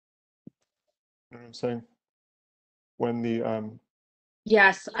 You know what I'm saying? When the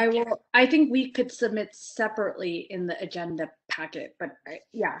Yes, I will. I think we could submit separately in the agenda packet, but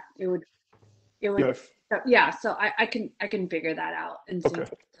yeah, it would. Yeah. So I can figure that out and see the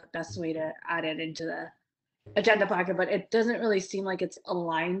best way to add it into the agenda packet, but it doesn't really seem like it's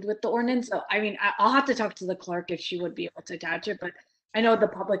aligned with the ordinance. So I mean, I'll have to talk to the clerk if she would be able to attach it, but I know the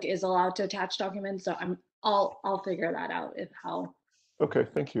public is allowed to attach documents, so I'll figure that out how. Okay,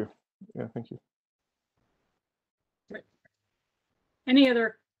 thank you. Yeah, thank you. Right. Any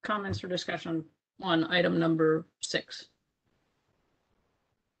other comments or discussion on item number 6?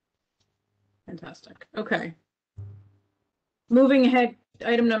 Fantastic. Okay. Moving ahead,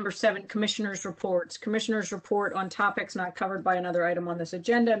 item number 7, commissioners' reports. Commissioners' report on topics not covered by another item on this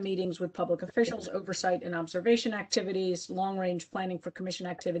agenda, meetings with public officials, oversight and observation activities, long-range planning for commission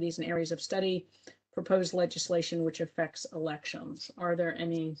activities and areas of study, proposed legislation which affects elections. Are there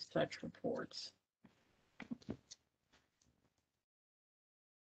any such reports?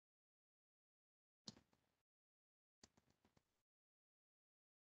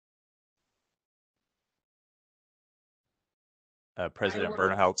 President will-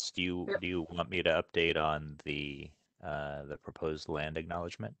 Bernholtz, do Yep. you want me to update on the proposed land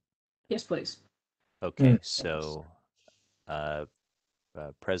acknowledgement? Yes, please. Okay, so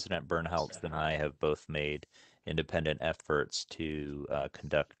President Bernholtz and I have both made independent efforts to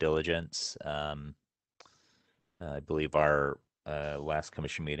conduct diligence. I believe our last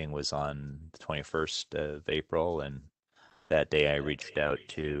commission meeting was on the 21st of April, and that day I reached out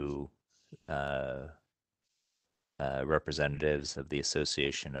to representatives of the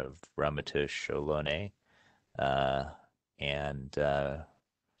Association of Ramaytush Ohlone and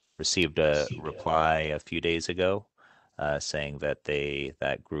received a reply a few days ago saying that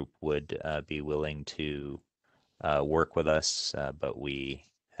that group would be willing to work with us, but we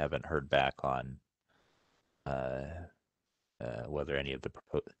haven't heard back on whether any of the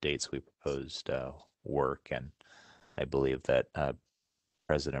dates we proposed work. And I believe that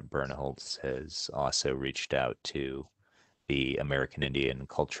President Bernholtz has also reached out to the American Indian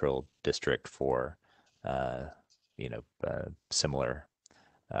Cultural District for similar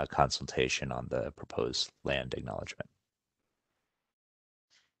consultation on the proposed land acknowledgement.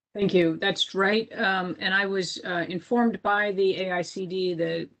 Thank you. That's right. And I was informed by the AICD,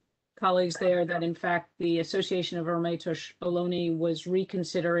 the colleagues there, that in fact the Association of Ramaytush Ohlone was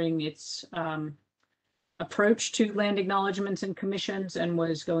reconsidering its approach to land acknowledgements and commissions, and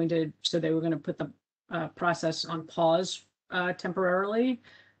was going to, so they were going to put the process on pause temporarily.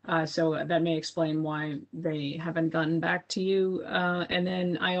 So that may explain why they haven't gotten back to you. And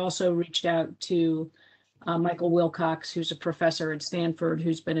then I also reached out to Michael Wilcox, who's a professor at Stanford,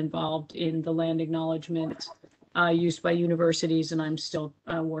 who's been involved in the land acknowledgement used by universities, and I'm still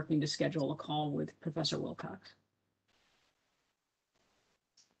working to schedule a call with Professor Wilcox.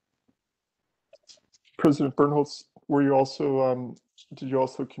 President Bernholtz, were you also, did you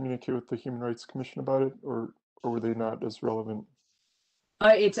also communicate with the Human Rights Commission about it, or were they not as relevant?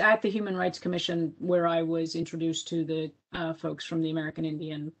 It's at the Human Rights Commission where I was introduced to the folks from the American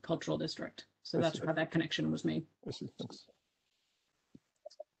Indian Cultural District. So that's how that connection was made. I see, thanks.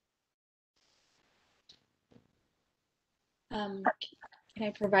 Can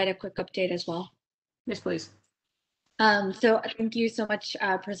I provide a quick update as well? Yes, please. So thank you so much,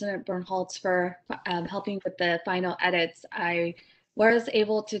 President Bernholtz, for helping with the final edits. I was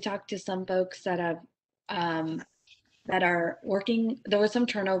able to talk to some folks that have that are working. There was some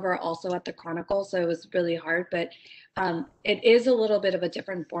turnover also at the Chronicle, so it was really hard, but it is a little bit of a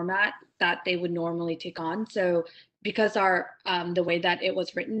different format that they would normally take on. So because our the way that it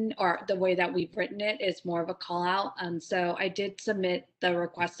was written, or the way that we've written it, is more of a call out. So I did submit the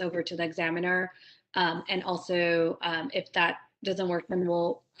request over to the examiner, and also if that doesn't work, then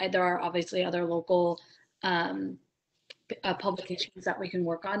there are obviously other local publications that we can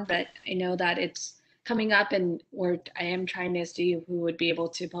work on. But I know that it's coming up, and I am trying to see who would be able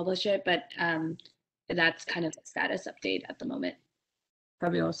to publish it, but that's kind of the status update at the moment.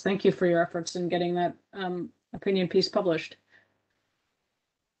 Fabulous. Thank you for your efforts in getting that opinion piece published.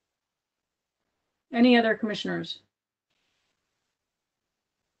 Any other commissioners?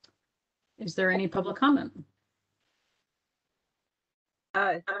 Is there any public comment?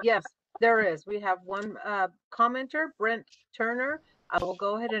 Yes, there is. We have one commenter, Brent Turner. I will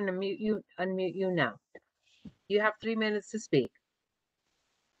go ahead and unmute you now. You have 3 minutes to speak.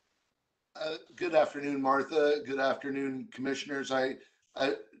 Good afternoon, Martha. Good afternoon, commissioners. I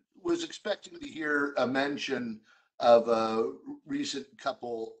was expecting to hear a mention of a recent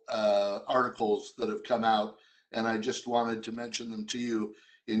couple articles that have come out, and I just wanted to mention them to you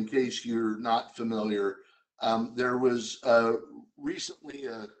in case you're not familiar. There was recently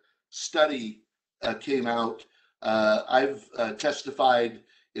a study came out. I've testified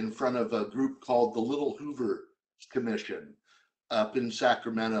in front of a group called the Little Hoover Commission up in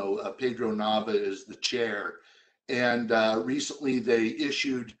Sacramento. Pedro Nava is the chair. And recently they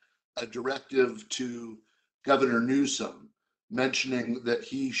issued a directive to Governor Newsom mentioning that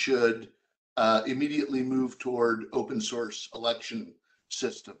he should immediately move toward open source election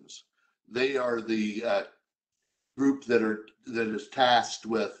systems. They are the group that is tasked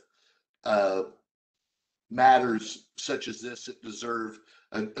with matters such as this that deserve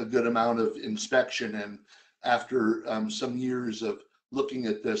a good amount of inspection. And after some years of looking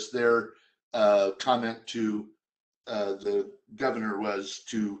at this, their comment to the governor was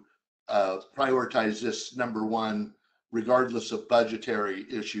to prioritize this number one, regardless of budgetary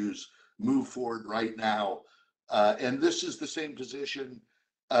issues, move forward right now. And this is the same position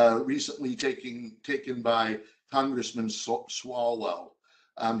recently taken by Congressman Swalwell.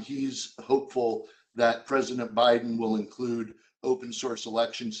 He's hopeful that President Biden will include open source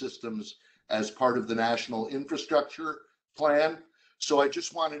election systems as part of the national infrastructure plan. So I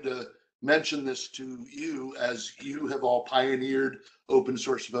just wanted to mention this to you, as you have all pioneered open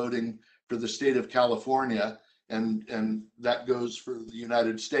source voting for the state of California, and that goes for the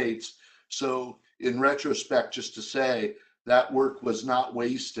United States. So in retrospect, just to say that work was not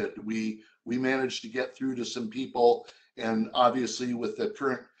wasted. We managed to get through to some people, and obviously with the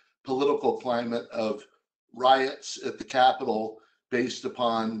current political climate of riots at the Capitol based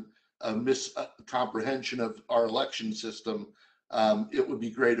upon a miscomprehension of our election system, it would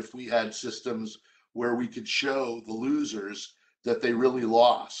be great if we had systems where we could show the losers that they really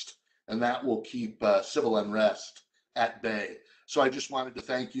lost, and that will keep civil unrest at bay. So I just wanted to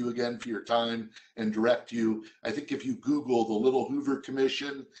thank you again for your time and direct you. I think if you Google the Little Hoover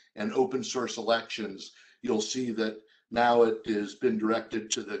Commission and open source elections, you'll see that now it has been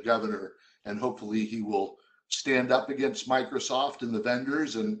directed to the governor, and hopefully he will stand up against Microsoft and the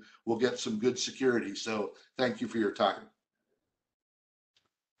vendors, and we'll get some good security. So thank you for your time.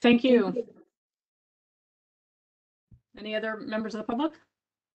 Thank you. Any other members of the public?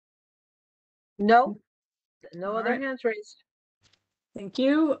 No, no All other right. hands raised. Thank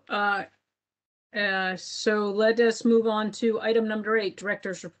you. So let us move on to item number 8,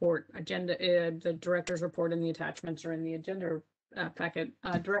 director's report. Agenda, the director's report and the attachments are in the agenda packet.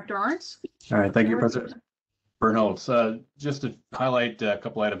 Director Arntz? All right, thank you, President Bernholz. Just to highlight a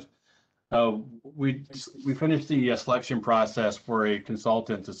couple items. We finished the selection process for a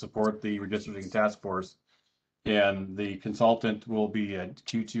consultant to support the redistricting task force, and the consultant will be at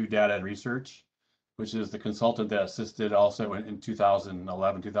Q2 Data and Research, which is the consultant that assisted also in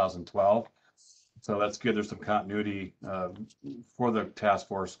 2011, 2012. So that's good. There's some continuity for the task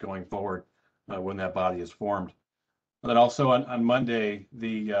force going forward when that body is formed. And then also on Monday,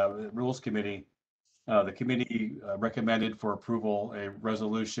 the Rules Committee, the committee recommended for approval a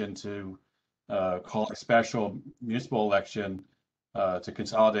resolution to call a special municipal election to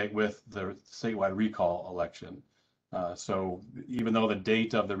consolidate with the statewide recall election. So even though the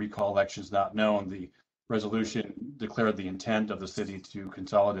date of the recall election is not known, the resolution declared the intent of the city to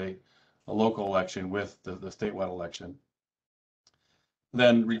consolidate a local election with the statewide election.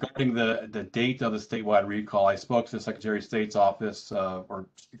 Then regarding the date of the statewide recall, I spoke to the Secretary of State's office or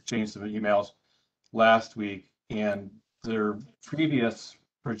exchanged some emails last week, and their previous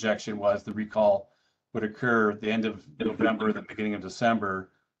projection was the recall would occur at the end of November, the beginning of December.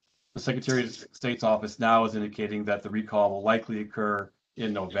 The Secretary of State's office now is indicating that the recall will likely occur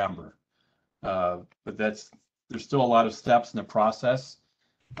in November. But there's still a lot of steps in the process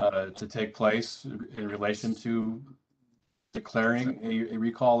to take place in relation to declaring a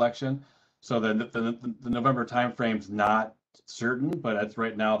recall election. So the November timeframe is not certain, but as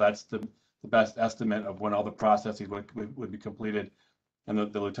right now, that's the best estimate of when all the processes would be completed, and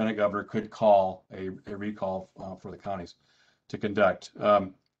the lieutenant governor could call a recall for the counties to conduct.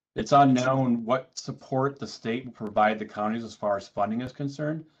 It's unknown what support the state will provide the counties as far as funding is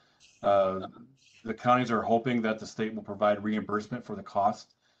concerned. The counties are hoping that the state will provide reimbursement for the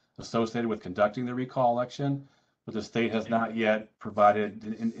costs associated with conducting the recall election, but the state has not yet provided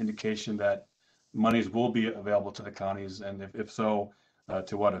an indication that monies will be available to the counties, and if so,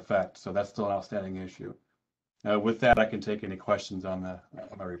 to what effect. So that's still an outstanding issue. With that, I can take any questions on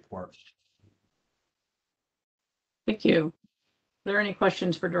my report. Thank you. Are there any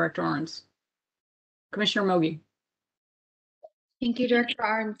questions for Director Arntz? Commissioner Mogi? Thank you, Director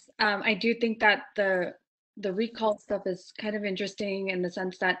Arntz. I do think that the recall stuff is kind of interesting in the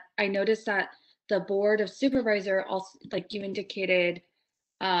sense that I noticed that the Board of Supervisor also, like you indicated,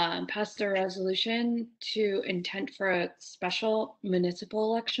 passed a resolution to intent for a special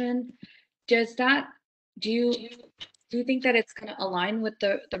municipal election. Does that, do you think that it's going to align with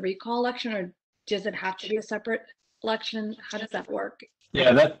the recall election, or does it have to be a separate election? How does that work?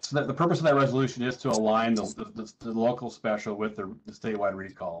 Yeah, the purpose of that resolution is to align the local special with the statewide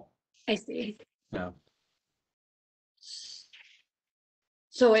recall. I see. Yeah.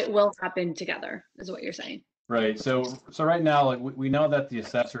 So it will happen together, is what you're saying. Right. So right now, like we know that the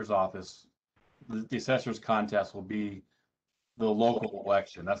assessor's office, the assessor's contest will be the local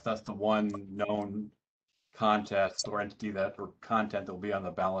election. That's the one known contest or entity or content that will be on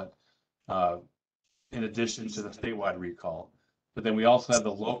the ballot, in addition to the statewide recall. But then we also have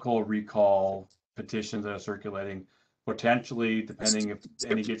the local recall petitions that are circulating, potentially, depending if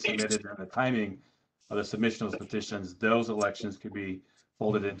any get submitted and the timing, of the submission of those petitions, those elections could be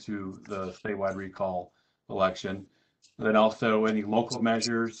folded into the statewide recall election. And then also any local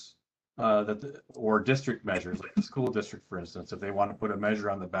measures or district measures, like the school district, for instance, if they want to put a measure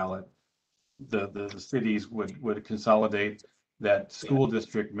on the ballot, the cities would consolidate that school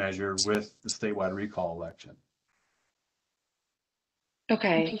district measure with the statewide recall election.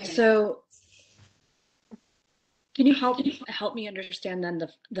 Okay, so can you help me understand then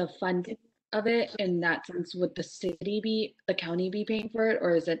the fund of it in that sense? Would the county be paying for it,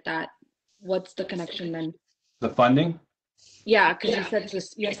 or is it that, what's the connection then? The funding? Yeah, because you said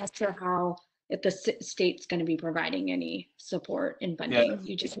this, you're not sure how, if the state's going to be providing any support in funding.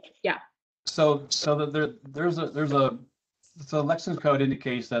 You just, yeah. So there's a so elections code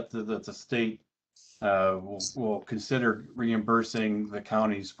indicates that the state will consider reimbursing the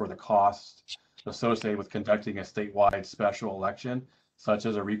counties for the costs associated with conducting a statewide special election, such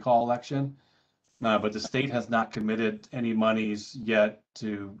as a recall election. But the state has not committed any monies yet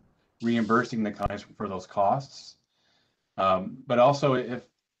to reimbursing the counties for those costs. But also, if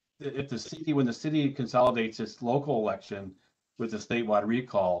when the city consolidates its local election with the statewide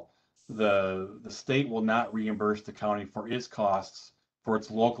recall, the state will not reimburse the county for its costs for its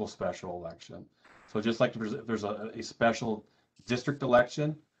local special election. So just like there's a special district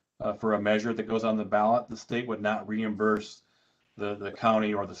election for a measure that goes on the ballot, the state would not reimburse the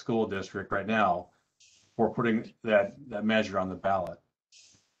county or the school district right now for putting that measure on the ballot.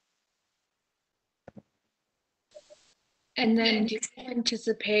 And then do you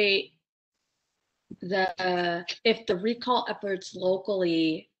anticipate if the recall efforts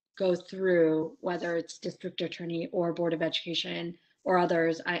locally go through, whether it's district attorney or board of education or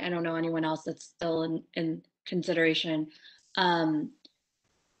others, I don't know anyone else that's still in consideration,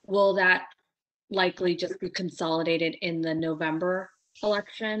 will that likely just be consolidated in the November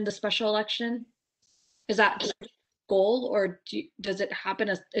election, the special election? Is that the goal, or does it happen?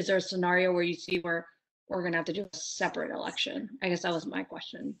 Is there a scenario where you see where we're going to have to do a separate election? I guess that was my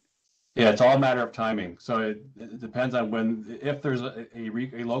question. Yeah, it's all a matter of timing. So it depends on if there's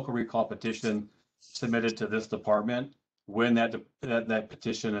a local recall petition submitted to this department, when that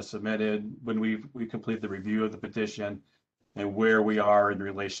petition is submitted, when we complete the review of the petition, and where we are in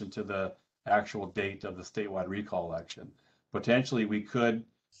relation to the actual date of the statewide recall election. Potentially, we could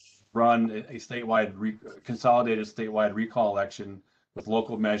run a consolidated statewide recall election with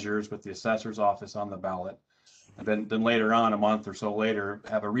local measures with the assessor's office on the ballot. And then later on, a month or so later,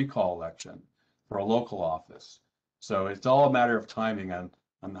 have a recall election for a local office. So it's all a matter of timing on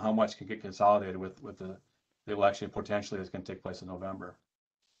how much can get consolidated with the election potentially that's going to take place in November.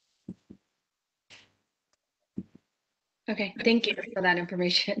 Okay, thank you for that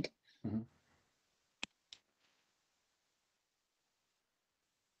information. Mm-hmm.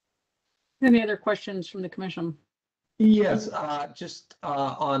 Any other questions from the commission? Yes, just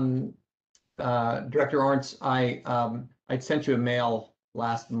on Director Arntz, I'd sent you a mail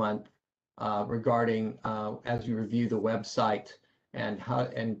last month regarding as you review the website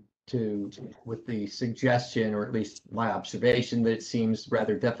with the suggestion, or at least my observation, that it seems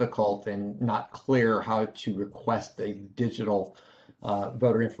rather difficult and not clear how to request a digital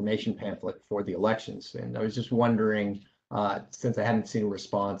voter information pamphlet for the elections. And I was just wondering, since I hadn't seen a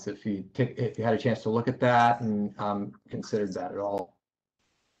response, if you had a chance to look at that and considered that at all.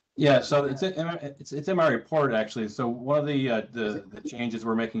 Yeah, so it's in my report actually. So one of the changes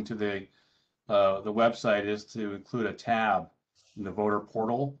we're making to the website is to include a tab in the voter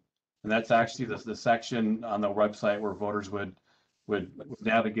portal, and that's actually the section on the website where voters would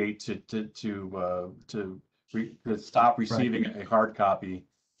navigate to stop receiving a hard copy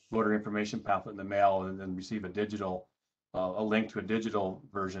voter information pamphlet in the mail and then receive a link to a digital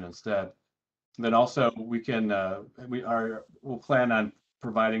version instead. And then also we'll plan on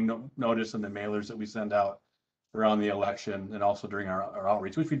providing notice in the mailers that we send out around the election and also during our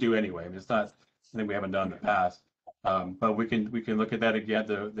outreach, which we do anyway. I mean, it's not something we haven't done in the past, but we can look at that again,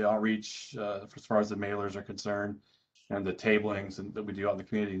 the outreach as far as the mailers are concerned, and the tablings that we do out in the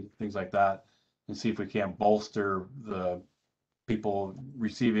community, things like that, and see if we can bolster the people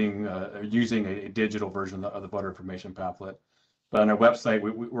receiving using a digital version of the voter information pamphlet. But on our website,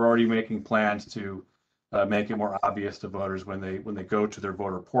 we're already making plans to make it more obvious to voters when they go to their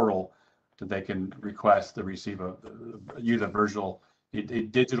voter portal that they can request to receive use a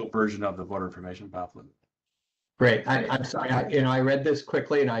digital version of the voter information pamphlet. Great. I'm sorry. I read this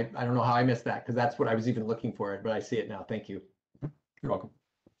quickly, and I don't know how I missed that, because that's what I was even looking for it, but I see it now. Thank you. You're welcome.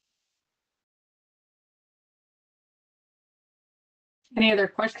 Any other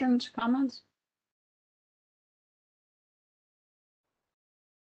questions, comments?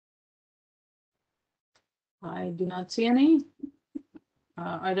 I do not see any.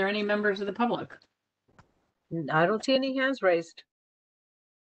 Are there any members of the public? I don't see any hands raised.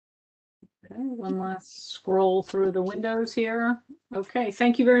 Okay, one last scroll through the windows here. Okay,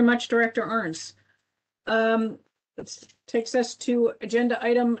 thank you very much, Director Ernst. This takes us to agenda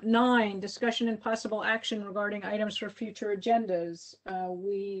item 9, discussion and possible action regarding items for future agendas.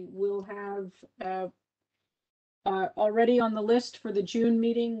 We will have already on the list for the June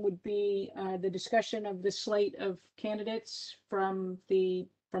meeting would be the discussion of the slate of candidates from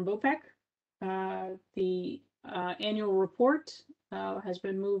BOPEC. The annual report has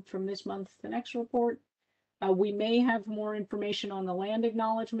been moved from this month to the next report. We may have more information on the land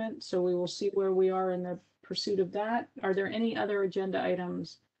acknowledgement, so we will see where we are in the pursuit of that. Are there any other agenda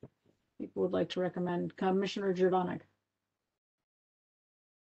items people would like to recommend? Commissioner Jurdanek.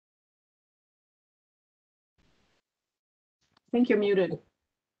 I think you're muted.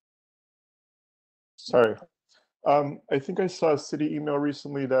 Sorry. I think I saw a city email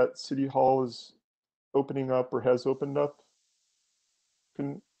recently that City Hall is opening up or has opened up.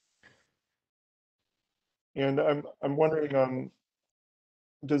 And I'm wondering,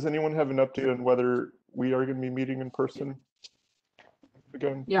 does anyone have an update on whether we are going to be meeting in person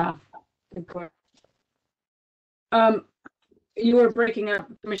again? Yeah. Good question. You were breaking up,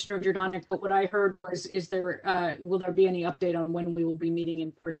 Commissioner Jurdanek, but what I heard was, will there be any update on when we will be meeting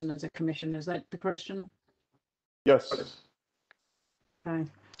in person as a commission? Is that the question? Yes. Okay.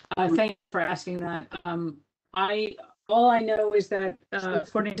 Thank you for asking that. All I know is that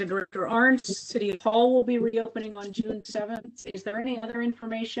according to Director Arntz, City Hall will be reopening on June 7th. Is there any other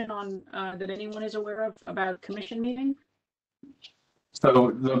information on that anyone is aware of about commission meeting?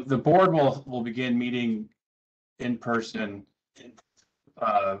 So the board will begin meeting in person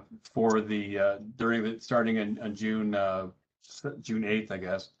for the starting on June 8th, I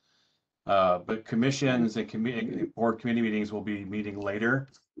guess. But commissions and board committee meetings will be meeting later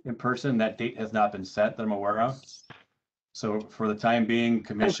in person. That date has not been set that I'm aware of. So for the time being,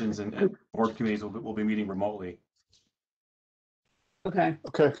 commissions and board committees will be meeting remotely. Okay.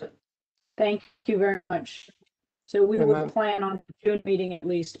 Okay. Thank you very much. So we And will then- plan on the June meeting at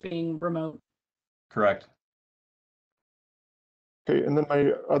least being remote. Correct. Okay, and then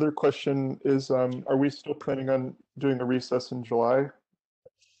my other question is, are we still planning on doing a recess in July?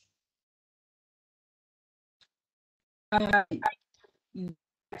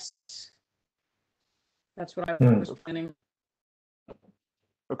 Yes. That's what I Hmm. was planning.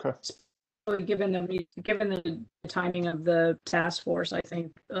 Okay. Given the timing of the task force, I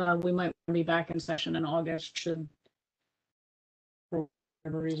think we might be back in session in August should, for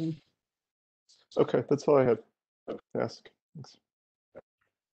whatever reason. Okay, that's all I had to ask. Thanks.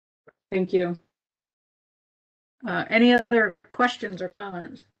 Thank you. Any other questions or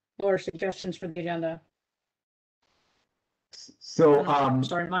comments or suggestions for the agenda? So,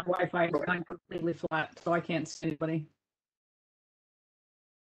 Sorry, my Wi-Fi is going completely flat, so I can't see anybody.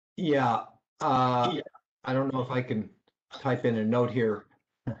 yeah, I don't know if I can type in a note here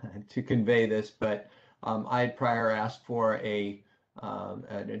to convey this, but I had prior asked for an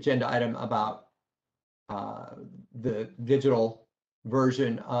agenda item about the digital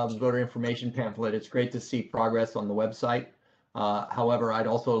version of the voter information pamphlet. It's great to see progress on the website. However, I'd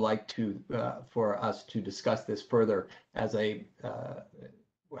also like to for us to discuss this further as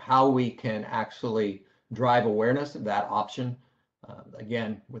how we can actually drive awareness of that option.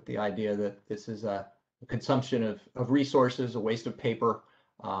 Again, with the idea that this is a consumption of resources, a waste of paper,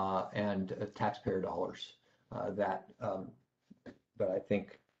 and taxpayer dollars that I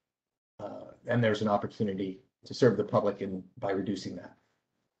think, and there's an opportunity to serve the public by reducing that.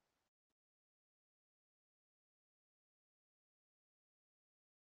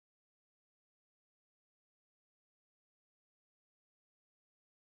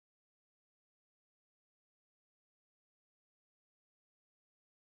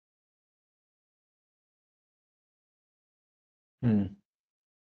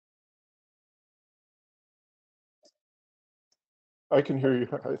 I can hear you.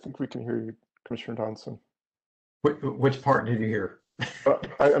 I think we can hear you, Commissioner Donson. Which part did you hear?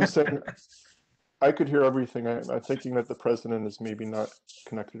 I'm saying I could hear everything. I'm thinking that the president is maybe not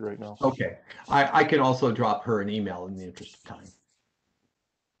connected right now. Okay, I can also drop her an email in the interest of time.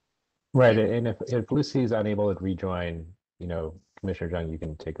 Right, and if Lucy is unable to rejoin, Commissioner Jung, you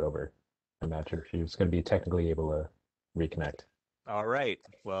can take over. I'm not sure if she's going to be technically able to reconnect. All right.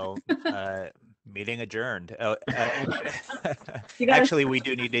 Well, meeting adjourned. You guys- Actually, we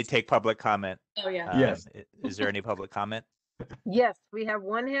do need to take public comment. Oh, yeah. Yes. Is there any public comment? Yes, we have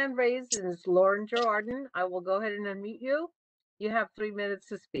one hand raised and it's Lauren Jordan. I will go ahead and unmute you. You have 3 minutes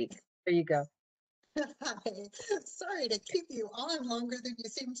to speak. There you go. Hi. Sorry to keep you on longer than you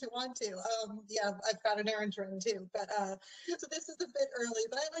seem to want to. Yeah, I've got an errand to run too, but so this is a bit early,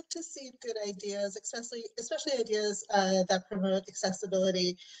 but I like to see good ideas, especially ideas that promote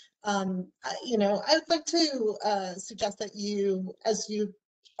accessibility. I'd like to suggest that you, as you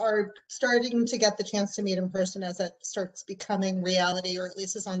are starting to get the chance to meet in person as it starts becoming reality, or at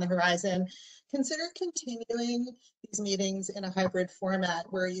least is on the horizon, consider continuing these meetings in a hybrid format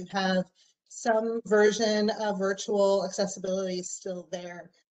where you have some version of virtual accessibility still there.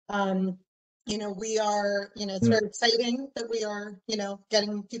 It's very exciting that we are,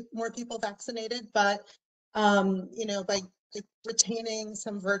 getting more people vaccinated, but, by retaining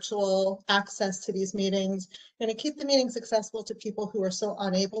some virtual access to these meetings, going to keep the meetings accessible to people who are still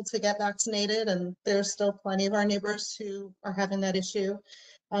unable to get vaccinated. And there's still plenty of our neighbors who are having that issue.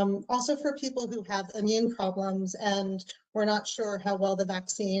 Also for people who have immune problems and we're not sure how well the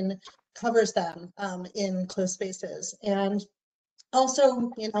vaccine covers them in closed spaces. And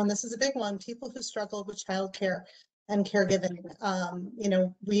also, and this is a big one, people who struggle with childcare and caregiving.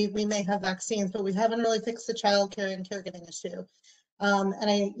 We may have vaccines, but we haven't really fixed the childcare and caregiving issue. And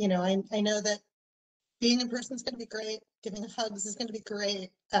I know that being in person is going to be great. Giving hugs is going to be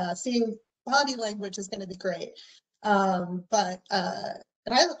great. Seeing body language is going to be great.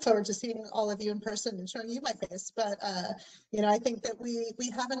 And I look forward to seeing all of you in person and showing you my face. But, I think that we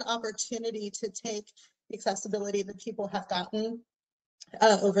have an opportunity to take the accessibility that people have gotten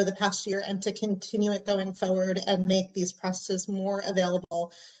over the past year and to continue it going forward and make these processes more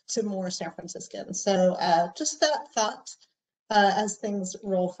available to more San Franciscans. So just that thought as things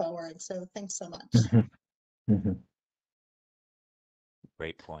roll forward. So thanks so much.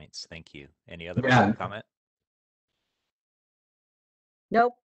 Great points. Thank you. Any other Yeah. public comment?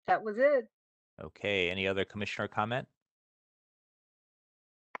 Nope, that was it. Okay. Any other commissioner comment?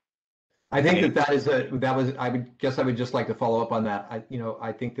 I think Okay. I would just like to follow up on that.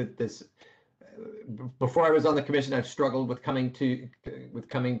 I think that this, before I was on the commission, I've struggled with coming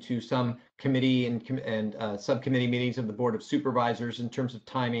to some committee and subcommittee meetings of the Board of Supervisors in terms of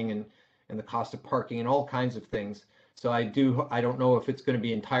timing and the cost of parking and all kinds of things. So I don't know if it's going to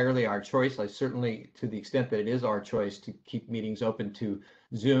be entirely our choice. I certainly, to the extent that it is our choice to keep meetings open to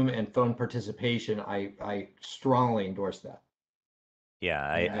Zoom and phone participation, I strongly endorse that.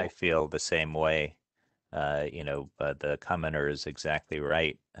 Yeah, I feel the same way. The commenter is exactly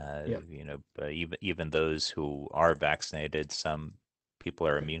right. Even those who are vaccinated, some people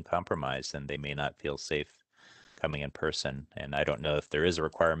are immune compromised and they may not feel safe coming in person. And I don't know if there is a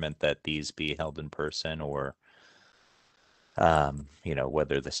requirement that these be held in person or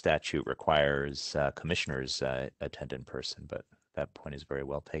whether the statute requires commissioners attend in person, but that point is very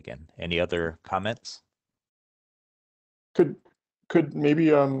well taken. Any other comments? Could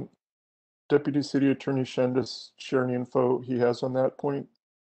maybe Deputy City Attorney Shen just share any info he has on that point?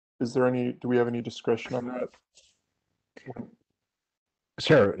 Do we have any discretion on that?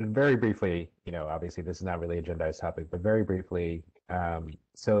 Sure. Very briefly, obviously this is not really an agendized topic, but very briefly,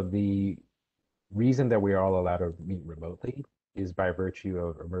 so the reason that we are all allowed to meet remotely is by virtue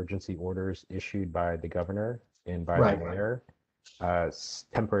of emergency orders issued by the governor and by the mayor,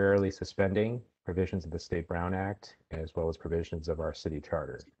 temporarily suspending provisions of the State Brown Act, as well as provisions of our city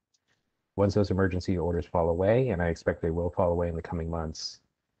charter. Once those emergency orders fall away, and I expect they will fall away in the coming months,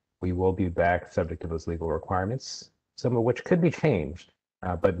 we will be back subject to those legal requirements, some of which could be changed,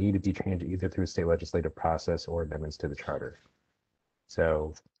 but need to be changed either through a state legislative process or amendments to the charter.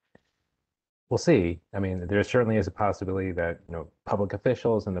 So we'll see. I mean, there certainly is a possibility that public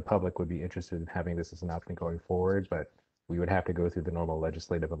officials and the public would be interested in having this as an option going forward, but we would have to go through the normal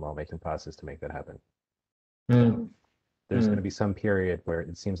legislative and lawmaking process to make that happen. So there's going to be some period where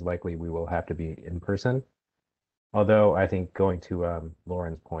it seems likely we will have to be in person. Although I think going to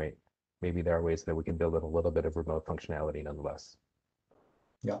Lauren's point, maybe there are ways that we can build in a little bit of remote functionality nonetheless.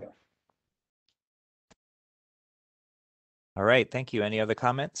 Yeah. All right. Thank you. Any other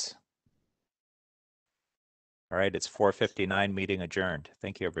comments? All right. It's 4:59. Meeting adjourned.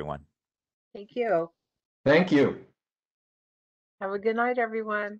 Thank you, everyone. Thank you. Thank you. Have a good night, everyone.